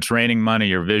 when it's raining money,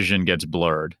 your vision gets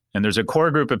blurred. And there's a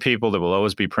core group of people that will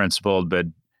always be principled, but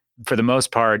for the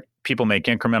most part, people make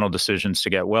incremental decisions to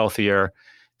get wealthier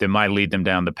that might lead them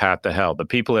down the path to hell. The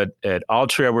people at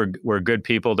Altria were good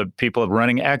people. The people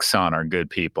running Exxon are good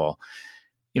people.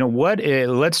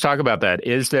 Let's talk about that.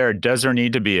 Does there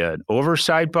need to be an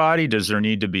oversight body? Does there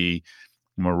need to be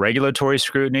more regulatory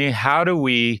scrutiny? How do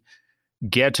we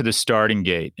get to the starting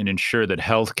gate and ensure that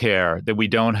healthcare, that we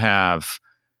don't have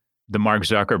the Mark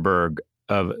Zuckerberg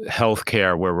of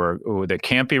healthcare that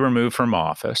can't be removed from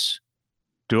office,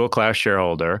 dual class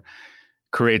shareholder,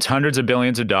 creates hundreds of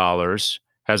billions of dollars,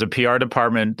 has a PR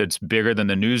department that's bigger than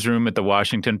the newsroom at the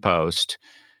Washington Post,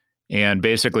 and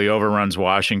basically overruns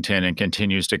Washington and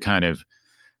continues to kind of,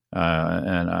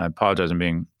 and I apologize, I'm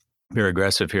being very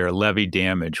aggressive here, levy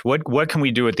damage. What can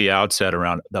we do at the outset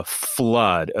around the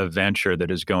flood of venture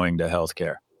that is going to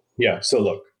healthcare? Yeah, so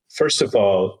look, first of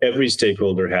all, every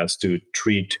stakeholder has to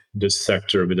treat this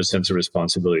sector with a sense of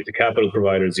responsibility. The capital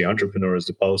providers, the entrepreneurs,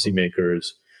 the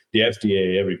policymakers, the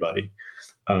FDA, everybody.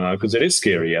 Because it is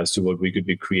scary as to what we could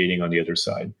be creating on the other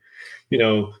side.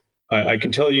 I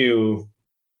can tell you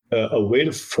a way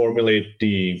to formulate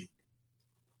the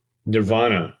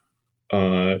nirvana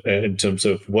in terms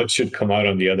of what should come out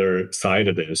on the other side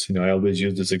of this. I always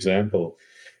use this example,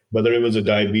 whether it was a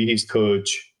diabetes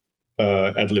coach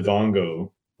at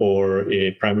Livongo or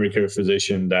a primary care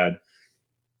physician that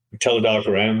Teladoc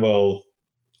or Amwell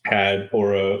had,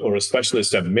 or a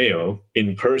specialist at Mayo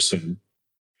in person.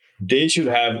 They should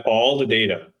have all the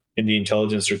data and the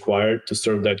intelligence required to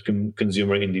serve that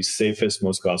consumer in the safest,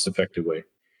 most cost-effective way.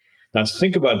 Now,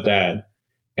 think about that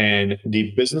and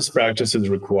the business practices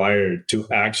required to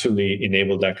actually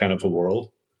enable that kind of a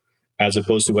world, as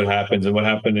opposed to what happened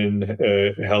in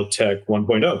health tech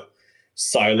 1.0.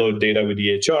 Siloed data with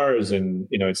EHRs, and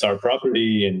it's our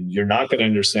property, and you're not going to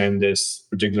understand this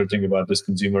particular thing about this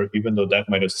consumer, even though that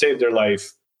might have saved their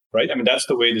life. Right? I mean, that's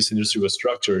the way this industry was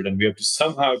structured. And we have to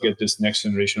somehow get this next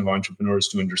generation of entrepreneurs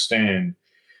to understand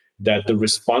that the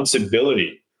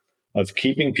responsibility of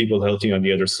keeping people healthy on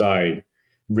the other side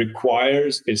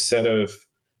requires a set of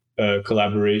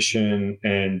collaboration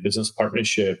and business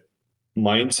partnership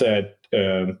mindset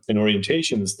and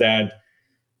orientations that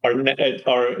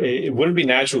it wouldn't be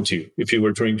natural to you if you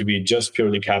were trying to be just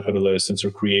purely capitalist and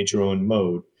sort of create your own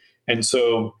mode. And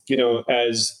so,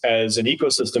 as an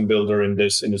ecosystem builder in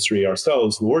this industry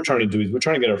ourselves, what we're trying to do is we're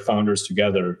trying to get our founders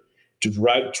together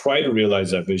to try to realize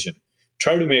that vision,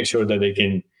 try to make sure that they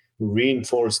can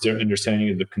reinforce their understanding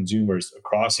of the consumers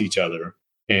across each other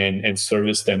and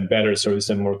service them better, service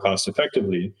them more cost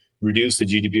effectively, reduce the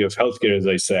GDP of healthcare, as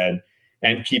I said,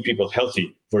 and keep people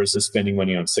healthy versus spending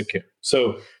money on sick care.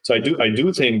 So I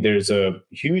do think there's a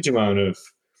huge amount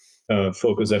of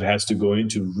focus that has to go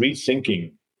into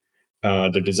rethinking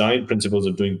the design principles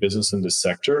of doing business in this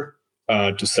sector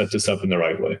to set this up in the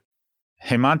right way.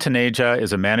 Hemant Taneja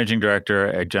is a managing director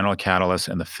at General Catalyst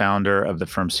and the founder of the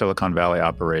firm Silicon Valley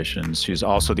Operations. He's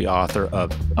also the author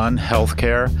of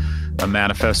Unhealthcare, a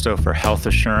manifesto for health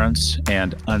assurance,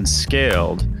 and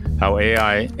Unscaled, how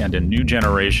AI and a new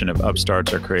generation of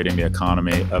upstarts are creating the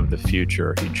economy of the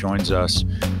future. He joins us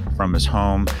from his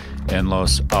home in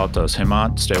Los Altos.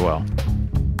 Hemant, stay well.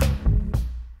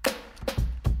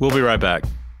 We'll be right back.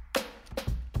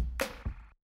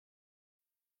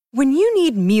 When you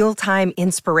need mealtime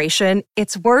inspiration,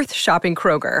 it's worth shopping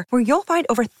Kroger, where you'll find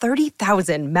over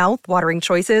 30,000 mouth-watering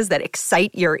choices that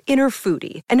excite your inner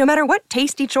foodie. And no matter what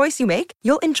tasty choice you make,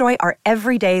 you'll enjoy our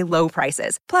everyday low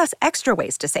prices, plus extra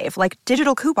ways to save, like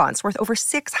digital coupons worth over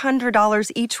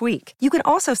 $600 each week. You can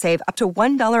also save up to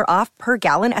 $1 off per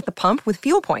gallon at the pump with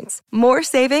fuel points. More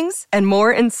savings and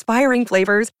more inspiring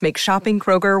flavors make shopping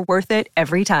Kroger worth it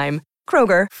every time.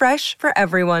 Kroger, fresh for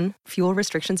everyone. Fuel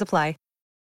restrictions apply.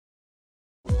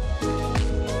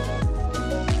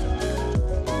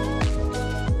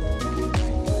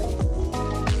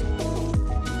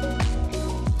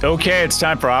 Okay, it's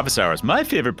time for Office Hours. My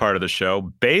favorite part of the show,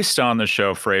 based on the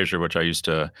show Frasier, which I used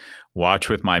to watch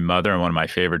with my mother and one of my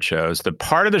favorite shows. The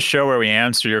part of the show where we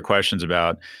answer your questions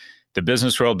about the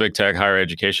business world, big tech, higher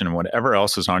education, and whatever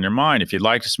else is on your mind. If you'd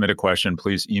like to submit a question,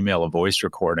 please email a voice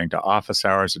recording to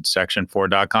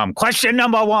officehours@section4.com. Question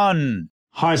number 1.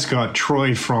 Hi, Scott.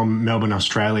 Troy from Melbourne,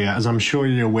 Australia. As I'm sure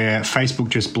you're aware, Facebook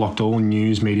just blocked all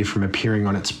news media from appearing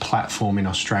on its platform in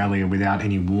Australia without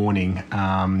any warning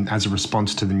as a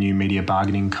response to the new media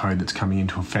bargaining code that's coming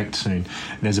into effect soon.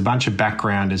 There's a bunch of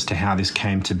background as to how this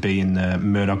came to be in the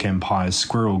Murdoch Empire's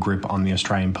squirrel grip on the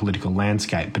Australian political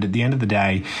landscape. But at the end of the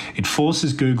day, it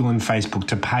forces Google and Facebook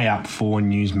to pay up for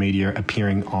news media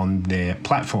appearing on their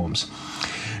platforms.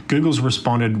 Google's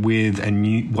responded with a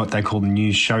new, what they call the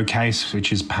News Showcase,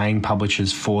 which is paying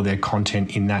publishers for their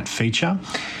content in that feature.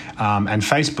 And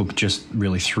Facebook just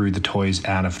really threw the toys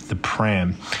out of the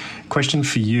pram. Question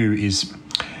for you is,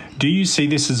 do you see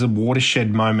this as a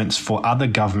watershed moment for other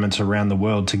governments around the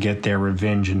world to get their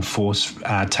revenge and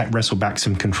wrestle back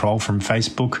some control from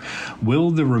Facebook? Will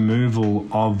the removal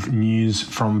of news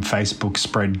from Facebook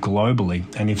spread globally?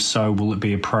 And if so, will it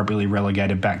be appropriately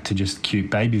relegated back to just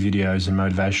cute baby videos and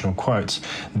motivational quotes,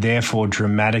 therefore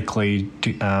dramatically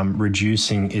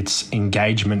reducing its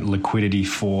engagement liquidity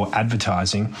for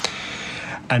advertising?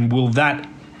 And will that,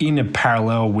 in a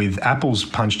parallel with Apple's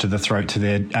punch to the throat to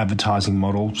their advertising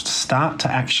model, start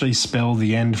to actually spell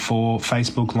the end for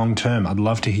Facebook long term? I'd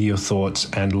love to hear your thoughts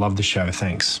and love the show.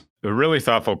 Thanks. A really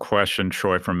thoughtful question,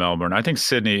 Troy from Melbourne. I think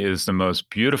Sydney is the most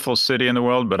beautiful city in the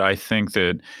world, but I think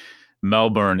that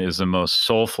Melbourne is the most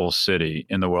soulful city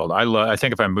in the world. I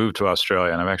think if I moved to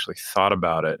Australia, and I've actually thought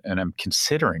about it, and I'm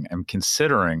considering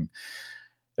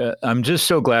I'm just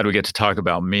so glad we get to talk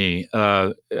about me.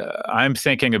 I'm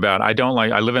thinking about, I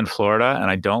live in Florida, and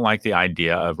I don't like the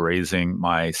idea of raising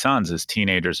my sons as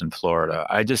teenagers in Florida.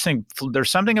 I just think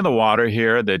there's something in the water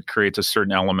here that creates a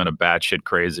certain element of batshit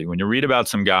crazy. When you read about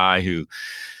some guy who,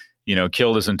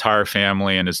 killed his entire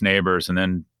family and his neighbors and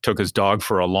then took his dog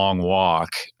for a long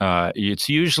walk, it's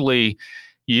usually...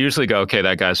 You usually go, okay,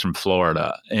 that guy's from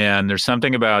Florida. And there's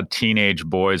something about teenage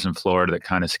boys in Florida that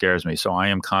kind of scares me. So I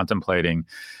am contemplating,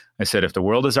 I said, if the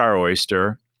world is our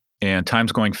oyster and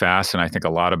time's going fast, and I think a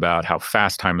lot about how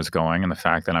fast time is going and the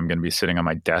fact that I'm going to be sitting on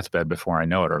my deathbed before I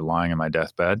know it, or lying on my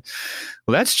deathbed.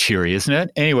 Well, that's cheery, isn't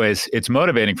it? Anyways, it's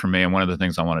motivating for me. And one of the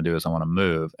things I want to do is I want to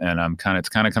move. And it's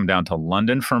kind of come down to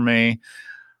London for me,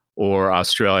 or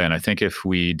Australia. And I think if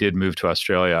we did move to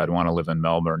Australia, I'd want to live in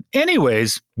Melbourne.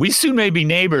 Anyways, we soon may be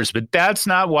neighbors, but that's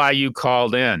not why you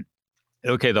called in.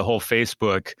 Okay, the whole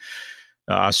Facebook,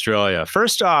 Australia.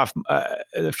 First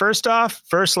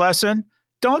lesson,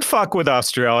 don't fuck with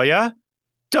Australia.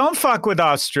 Don't fuck with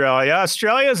Australia.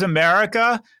 Australia is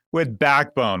America with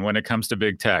backbone when it comes to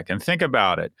big tech. And think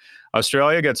about it.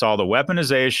 Australia gets all the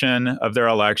weaponization of their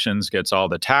elections, gets all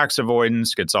the tax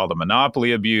avoidance, gets all the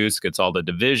monopoly abuse, gets all the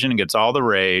division, gets all the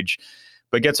rage,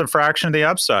 but gets a fraction of the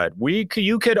upside.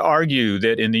 You could argue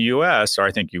that in the U.S., or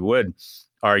I think you would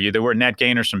argue, that we're net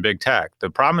gainers from big tech. The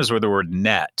problem is with the word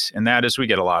net, and that is we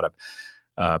get a lot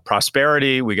of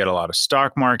prosperity, we get a lot of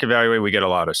stock market value, we get a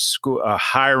lot of school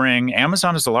hiring.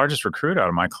 Amazon is the largest recruit out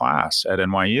of my class at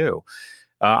NYU.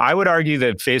 I would argue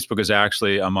that Facebook is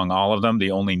actually, among all of them, the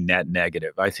only net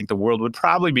negative. I think the world would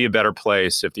probably be a better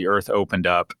place if the earth opened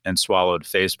up and swallowed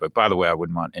Facebook. By the way, I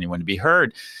wouldn't want anyone to be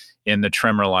hurt in the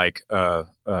Tremor-like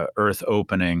earth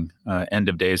opening, end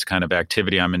of days kind of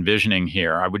activity I'm envisioning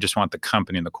here. I would just want the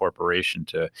company and the corporation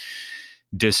to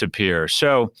disappear.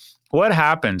 So what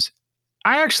happens?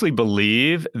 I actually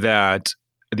believe that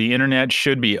the internet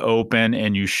should be open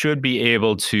and you should be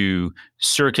able to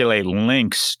circulate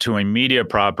links to a media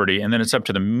property, and then it's up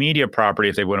to the media property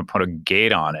if they want to put a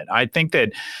gate on it. I think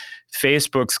that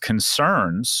Facebook's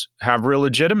concerns have real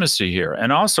legitimacy here.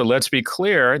 And also, let's be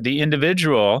clear, the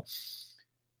individual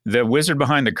The wizard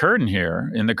behind the curtain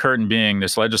here, and the curtain being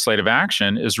this legislative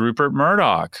action, is Rupert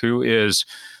Murdoch, who is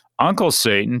Uncle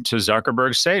Satan to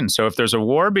Zuckerberg's Satan. So if there's a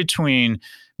war between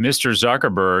Mr.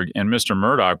 Zuckerberg and Mr.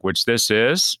 Murdoch, which this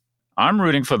is, I'm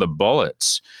rooting for the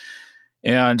bullets.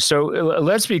 And so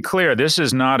let's be clear, this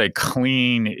is not a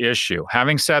clean issue.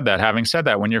 Having said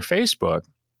that, when you're Facebook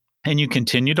and you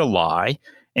continue to lie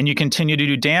and you continue to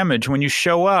do damage, when you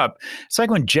show up, it's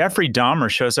like when Jeffrey Dahmer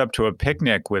shows up to a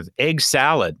picnic with egg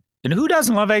salad. And who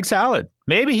doesn't love egg salad?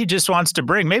 Maybe he just wants to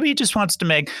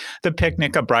make the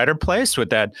picnic a brighter place with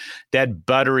that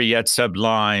buttery yet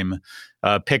sublime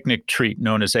picnic treat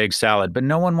known as egg salad. But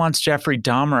no one wants Jeffrey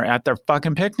Dahmer at their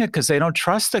fucking picnic because they don't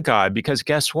trust the guy, because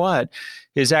guess what?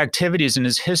 His activities and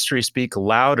his history speak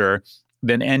louder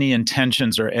than any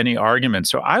intentions or any arguments.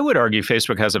 So I would argue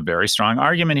Facebook has a very strong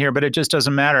argument here, but it just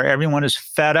doesn't matter. Everyone is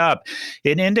fed up.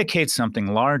 It indicates something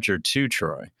larger too,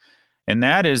 Troy. And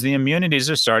that is the immunities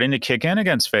are starting to kick in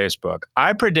against Facebook.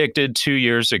 I predicted 2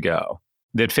 years ago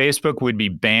that Facebook would be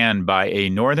banned by a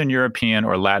Northern European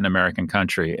or Latin American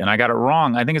country. And I got it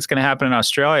wrong. I think it's going to happen in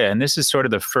Australia. And this is sort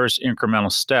of the first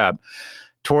incremental step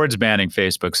towards banning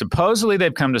Facebook. Supposedly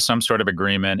they've come to some sort of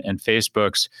agreement, and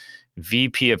Facebook's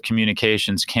VP of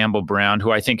Communications, Campbell Brown,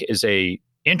 who I think is a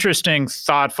interesting,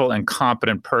 thoughtful, and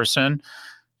competent person,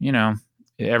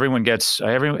 everyone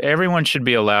should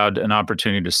be allowed an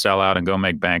opportunity to sell out and go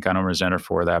make bank. I don't resent her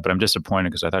for that, but I'm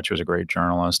disappointed because I thought she was a great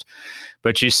journalist.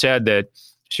 But she said that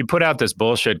she put out this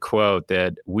bullshit quote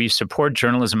that we support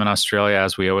journalism in Australia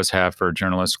as we always have for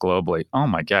journalists globally. Oh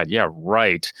my God. Yeah,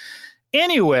 right.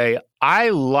 Anyway, I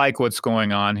like what's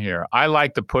going on here. I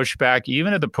like the pushback,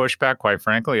 even if the pushback, quite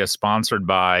frankly, is sponsored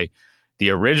by the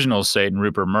original Satan,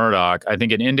 Rupert Murdoch. I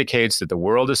think it indicates that the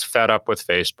world is fed up with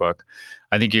Facebook.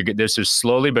 I think this is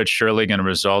slowly but surely going to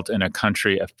result in a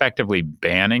country effectively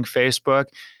banning Facebook.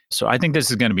 So I think this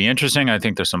is going to be interesting. I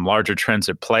think there's some larger trends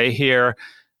at play here.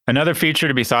 Another feature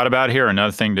to be thought about here,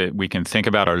 another thing that we can think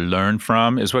about or learn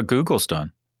from, is what Google's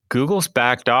done. Google's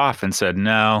backed off and said,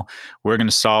 no, we're going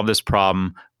to solve this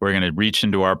problem. We're going to reach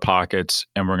into our pockets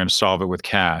and we're going to solve it with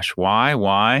cash.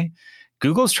 Why?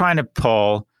 Google's trying to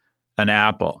pull an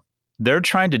Apple. They're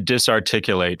trying to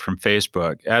disarticulate from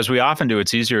Facebook. As we often do,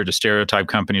 it's easier to stereotype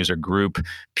companies or group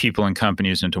people and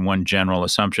companies into one general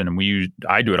assumption. And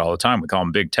I do it all the time. We call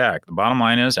them big tech. The bottom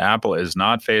line is Apple is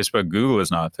not Facebook. Google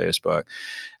is not Facebook.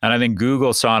 And I think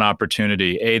Google saw an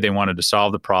opportunity. They wanted to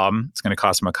solve the problem. It's going to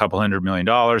cost them a couple $100 million.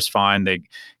 Fine.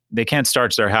 They can't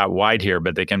starch their hat white here,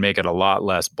 but they can make it a lot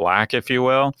less black, if you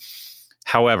will.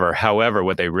 However,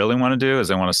 what they really want to do is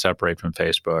they want to separate from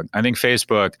Facebook. I think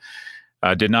Facebook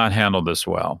did not handle this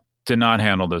well.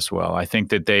 I think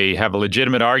that they have a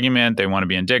legitimate argument. They want to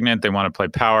be indignant. They want to play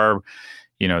power.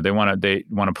 They want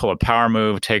to pull a power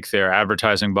move, take their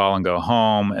advertising ball and go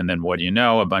home. And then what do you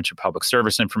know? A bunch of public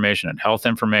service information and health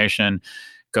information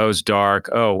goes dark.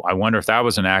 Oh, I wonder if that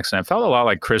was an accident. It felt a lot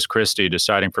like Chris Christie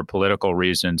deciding for political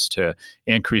reasons to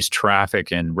increase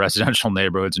traffic in residential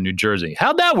neighborhoods in New Jersey.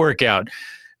 How'd that work out?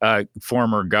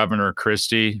 Former Governor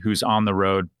Christie, who's on the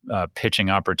road pitching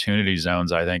opportunity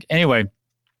zones, I think. Anyway,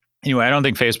 I don't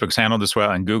think Facebook's handled this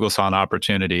well, and Google saw an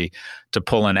opportunity to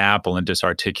pull an Apple and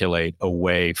disarticulate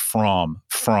away from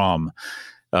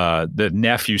the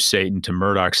nephew Satan to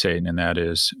Murdoch Satan, and that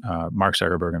is Mark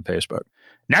Zuckerberg and Facebook.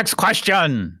 Next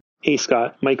question. Hey,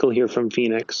 Scott. Michael here from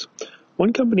Phoenix.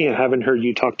 One company I haven't heard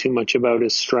you talk too much about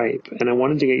is Stripe, and I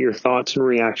wanted to get your thoughts and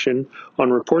reaction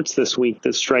on reports this week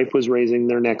that Stripe was raising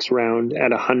their next round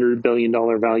at a $100 billion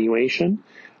valuation,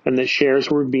 and that shares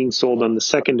were being sold on the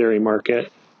secondary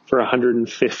market for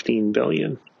 $115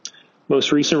 billion.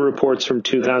 Most recent reports from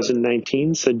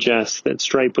 2019 suggest that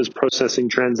Stripe was processing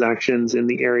transactions in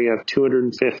the area of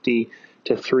 250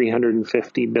 to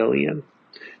 350 billion.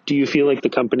 Do you feel like the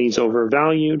company's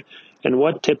overvalued? And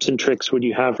what tips and tricks would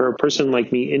you have for a person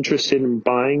like me interested in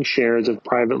buying shares of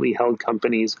privately held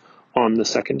companies on the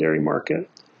secondary market?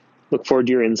 Look forward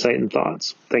to your insight and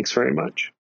thoughts. Thanks very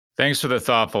much. Thanks for the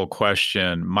thoughtful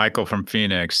question, Michael from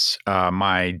Phoenix.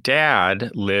 My dad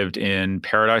lived in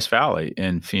Paradise Valley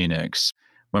in Phoenix.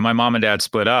 When my mom and dad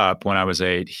split up when I was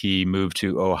 8, he moved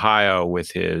to Ohio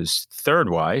with his third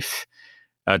wife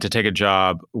to take a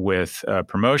job with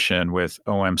promotion with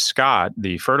O.M. Scott,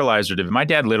 the fertilizer division. My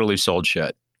dad literally sold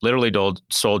shit.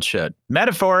 Sold shit,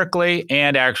 metaphorically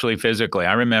and actually physically.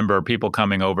 I remember people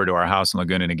coming over to our house in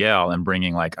Laguna Niguel and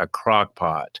bringing like a crock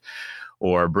pot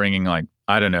or bringing like,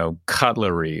 I don't know,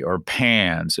 cutlery or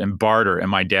pans and barter.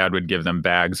 And my dad would give them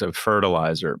bags of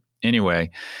fertilizer. Anyway,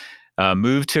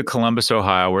 moved to Columbus,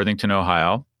 Ohio, Worthington,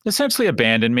 Ohio, essentially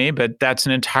abandoned me, but that's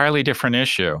an entirely different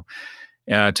issue.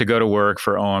 to go to work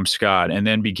for O.M. Scott, and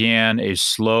then began a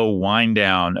slow wind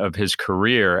down of his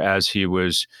career as he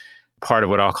was part of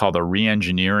what I'll call the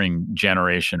re-engineering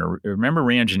generation. Remember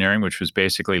re-engineering, which was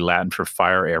basically Latin for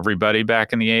fire everybody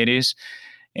back in the 80s?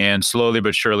 And slowly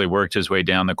but surely worked his way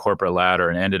down the corporate ladder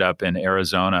and ended up in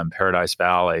Arizona and Paradise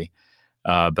Valley.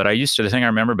 But the thing I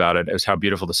remember about it is how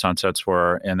beautiful the sunsets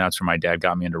were, and that's where my dad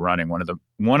got me into running. One of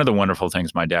the wonderful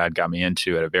things my dad got me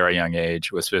into at a very young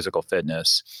age was physical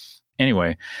fitness.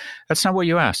 Anyway, that's not what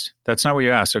you asked.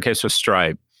 Okay, so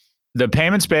Stripe. The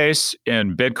payment space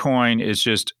in Bitcoin is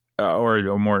just, or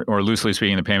loosely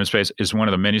speaking, the payment space is one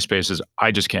of the many spaces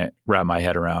I just can't wrap my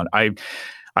head around.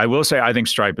 I will say I think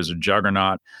Stripe is a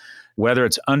juggernaut. Whether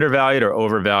it's undervalued or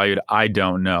overvalued, I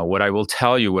don't know. What I would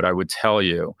tell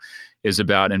you is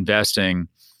about investing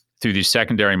through these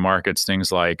secondary markets,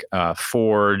 things like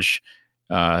Forge,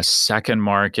 Second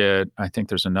Market. I think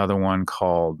there's another one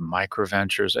called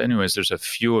Microventures. Anyways, there's a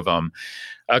few of them.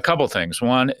 A couple things.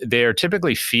 One, they are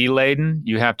typically fee laden.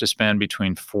 You have to spend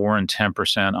between 4 and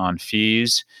 10% on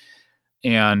fees.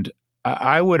 And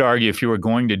I would argue if you were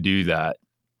going to do that,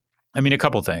 a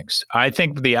couple things. I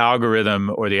think the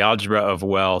algorithm or the algebra of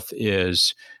wealth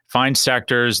is find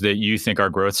sectors that you think are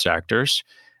growth sectors.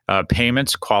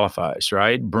 Payments qualifies,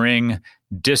 right? Bring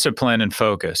discipline and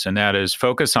focus, and that is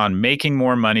focus on making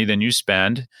more money than you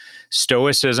spend.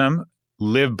 Stoicism,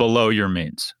 live below your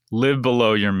means. Live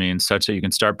below your means such that you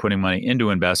can start putting money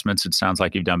into investments. It sounds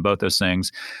like you've done both those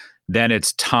things. Then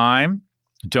it's time.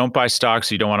 Don't buy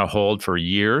stocks you don't want to hold for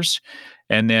years.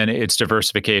 And then it's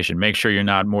diversification. Make sure you're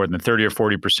not more than 30 or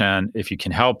 40% if you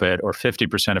can help it, or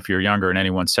 50% if you're younger in any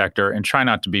one sector, and try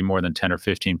not to be more than 10 or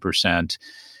 15%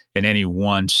 in any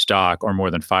one stock, or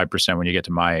more than 5% when you get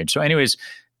to my age. So anyways,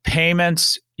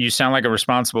 payments, you sound like a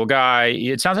responsible guy.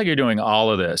 It sounds like you're doing all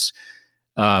of this.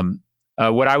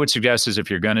 What I would suggest is if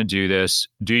you're going to do this,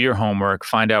 do your homework,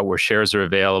 find out where shares are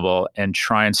available, and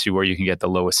try and see where you can get the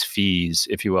lowest fees,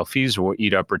 if you will. Fees will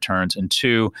eat up returns. And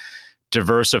 2,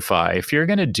 diversify. If you're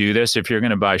going to do this, if you're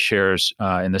going to buy shares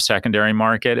in the secondary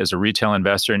market as a retail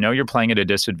investor, know you're playing at a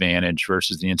disadvantage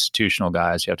versus the institutional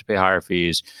guys. You have to pay higher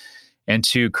fees. And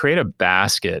to create a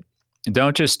basket,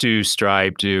 don't just do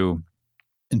Stripe, do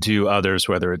others,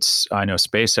 whether it's, I know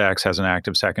SpaceX has an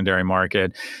active secondary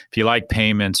market. If you like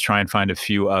payments, try and find a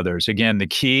few others. Again,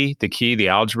 the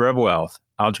algebra of wealth,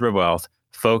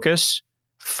 focus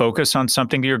on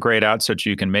something you're great at so that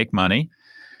you can make money.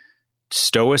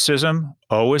 Stoicism,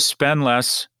 always spend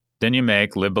less than you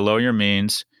make, live below your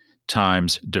means,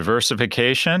 times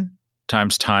diversification,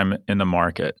 times time in the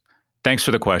market. Thanks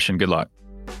for the question. Good luck.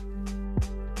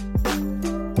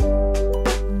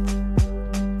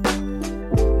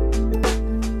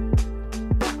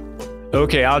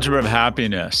 Okay, algebra of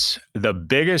happiness. The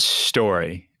biggest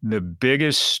story of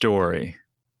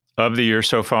the year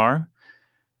so far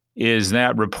is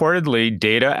that reportedly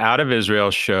data out of Israel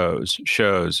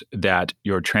shows that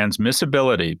your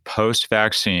transmissibility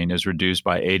post-vaccine is reduced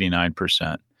by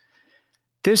 89%.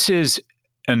 This is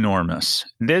enormous.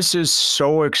 This is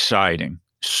so exciting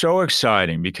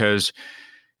because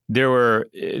there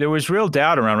was real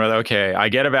doubt around whether, okay, I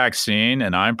get a vaccine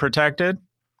and I'm protected,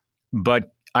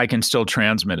 but I can still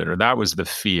transmit it, or that was the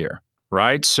fear,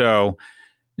 right? So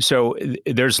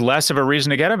there's less of a reason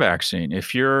to get a vaccine.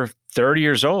 If you're 30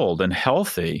 years old and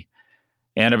healthy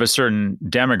and of a certain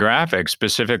demographic,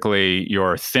 specifically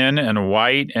you're thin and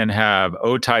white and have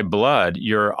O-type blood,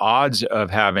 your odds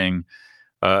of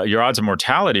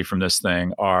mortality from this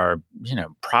thing are,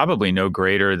 probably no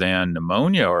greater than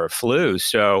pneumonia or a flu.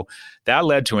 So that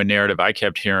led to a narrative I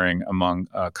kept hearing among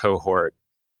a cohort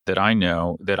that I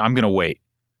know that I'm going to wait.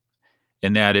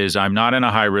 And that is, I'm not in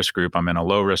a high-risk group, I'm in a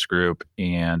low-risk group,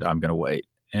 and I'm going to wait.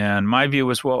 And my view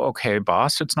was, well, okay,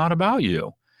 boss, it's not about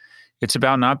you. It's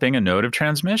about not being a node of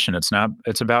transmission. It's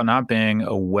about not being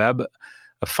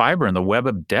a fiber in the web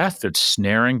of death that's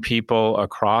snaring people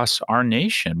across our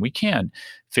nation. We can't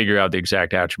figure out the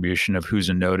exact attribution of who's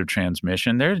a node of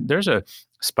transmission. There's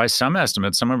by some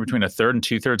estimates, somewhere between 1/3 and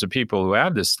 2/3 of people who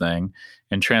have this thing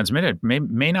and transmit it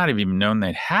may not have even known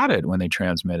they had it when they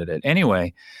transmitted it.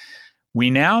 Anyway, we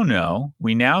now know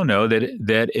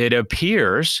that it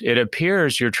appears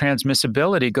your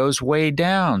transmissibility goes way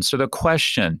down. So the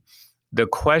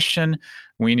question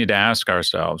we need to ask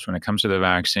ourselves when it comes to the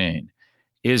vaccine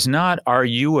is not, are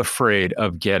you afraid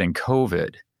of getting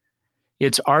COVID?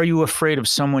 It's, are you afraid of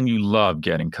someone you love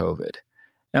getting COVID?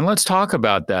 And let's talk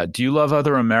about that. Do you love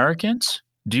other Americans?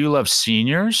 Do you love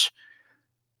seniors?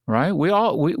 Right? We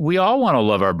all want to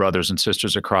love our brothers and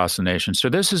sisters across the nation. So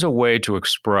this is a way to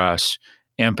express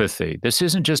empathy. This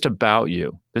isn't just about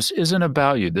you. This isn't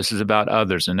about you. This is about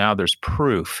others. And now there's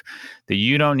proof that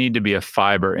you don't need to be a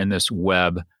fiber in this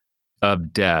web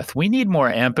of death. We need more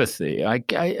empathy.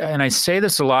 And I say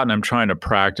this a lot, and I'm trying to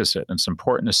practice it. And it's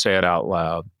important to say it out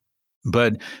loud.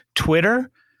 But Twitter,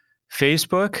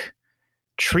 Facebook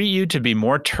treat you to be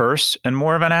more terse and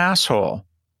more of an asshole.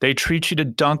 They treat you to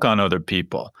dunk on other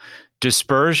people.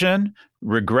 Dispersion,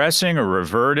 regressing or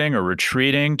reverting or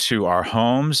retreating to our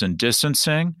homes and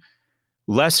distancing,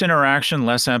 less interaction,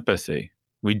 less empathy.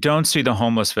 We don't see the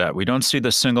homeless vet. We don't see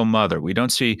the single mother. We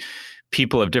don't see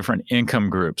people of different income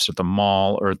groups at the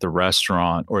mall or at the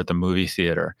restaurant or at the movie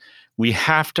theater. We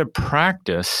have to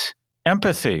practice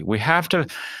empathy. We have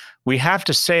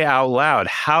to say out loud,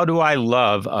 how do I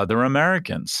love other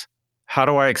Americans? How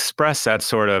do I express that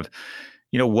sort of,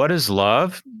 what is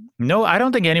love? No, I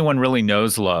don't think anyone really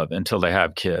knows love until they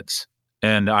have kids.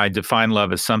 And I define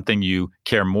love as something you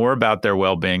care more about their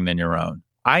well-being than your own.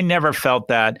 I never felt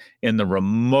that in the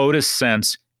remotest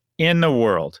sense in the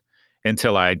world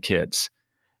until I had kids.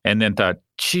 And then thought,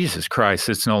 Jesus Christ,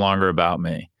 it's no longer about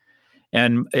me.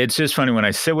 And it's just funny, when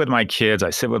I sit with my kids,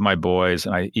 I sit with my boys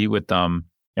and I eat with them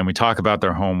and we talk about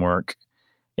their homework.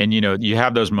 And, you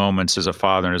have those moments as a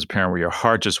father and as a parent where your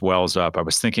heart just wells up. I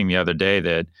was thinking the other day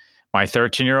that my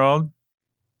 13-year-old,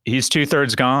 he's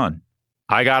 2/3 gone.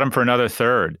 I got him for another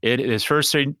third. His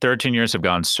first 13 years have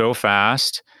gone so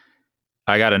fast.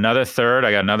 I got another third.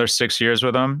 I got another 6 years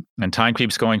with him, and time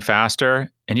keeps going faster.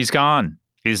 And he's gone.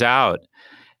 He's out.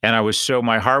 And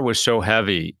my heart was so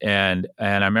heavy. And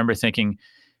I remember thinking,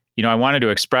 I wanted to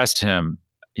express to him,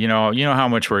 you know how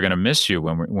much we're going to miss you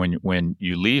when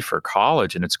you leave for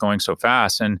college, and it's going so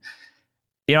fast. And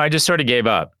I just sort of gave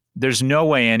up. There's no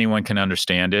way anyone can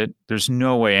understand it. There's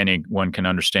no way anyone can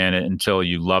understand it until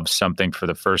you love something for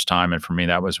the first time. And for me,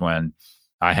 that was when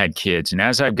I had kids. And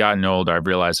as I've gotten older, I've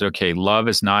realized, okay, love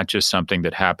is not just something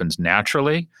that happens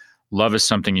naturally. Love is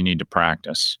something you need to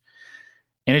practice.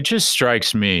 And it just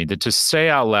strikes me that to say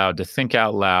out loud, to think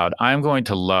out loud, I'm going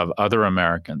to love other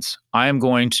Americans. I am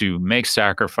going to make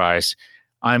sacrifice.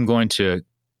 I'm going to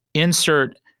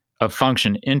insert a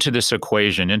function into this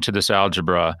equation, into this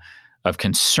algebra of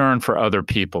concern for other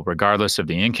people, regardless of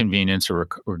the inconvenience or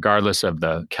regardless of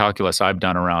the calculus I've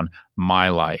done around my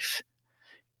life.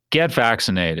 Get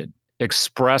vaccinated.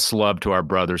 Express love to our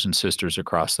brothers and sisters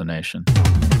across the nation.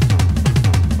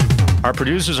 Our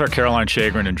producers are Caroline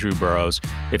Chagrin and Drew Burrows.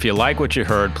 If you like what you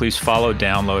heard, please follow,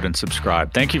 download, and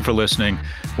subscribe. Thank you for listening.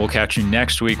 We'll catch you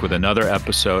next week with another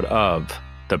episode of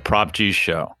The Prop G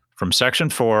Show from Section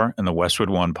 4 and the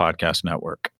Westwood One Podcast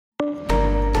Network.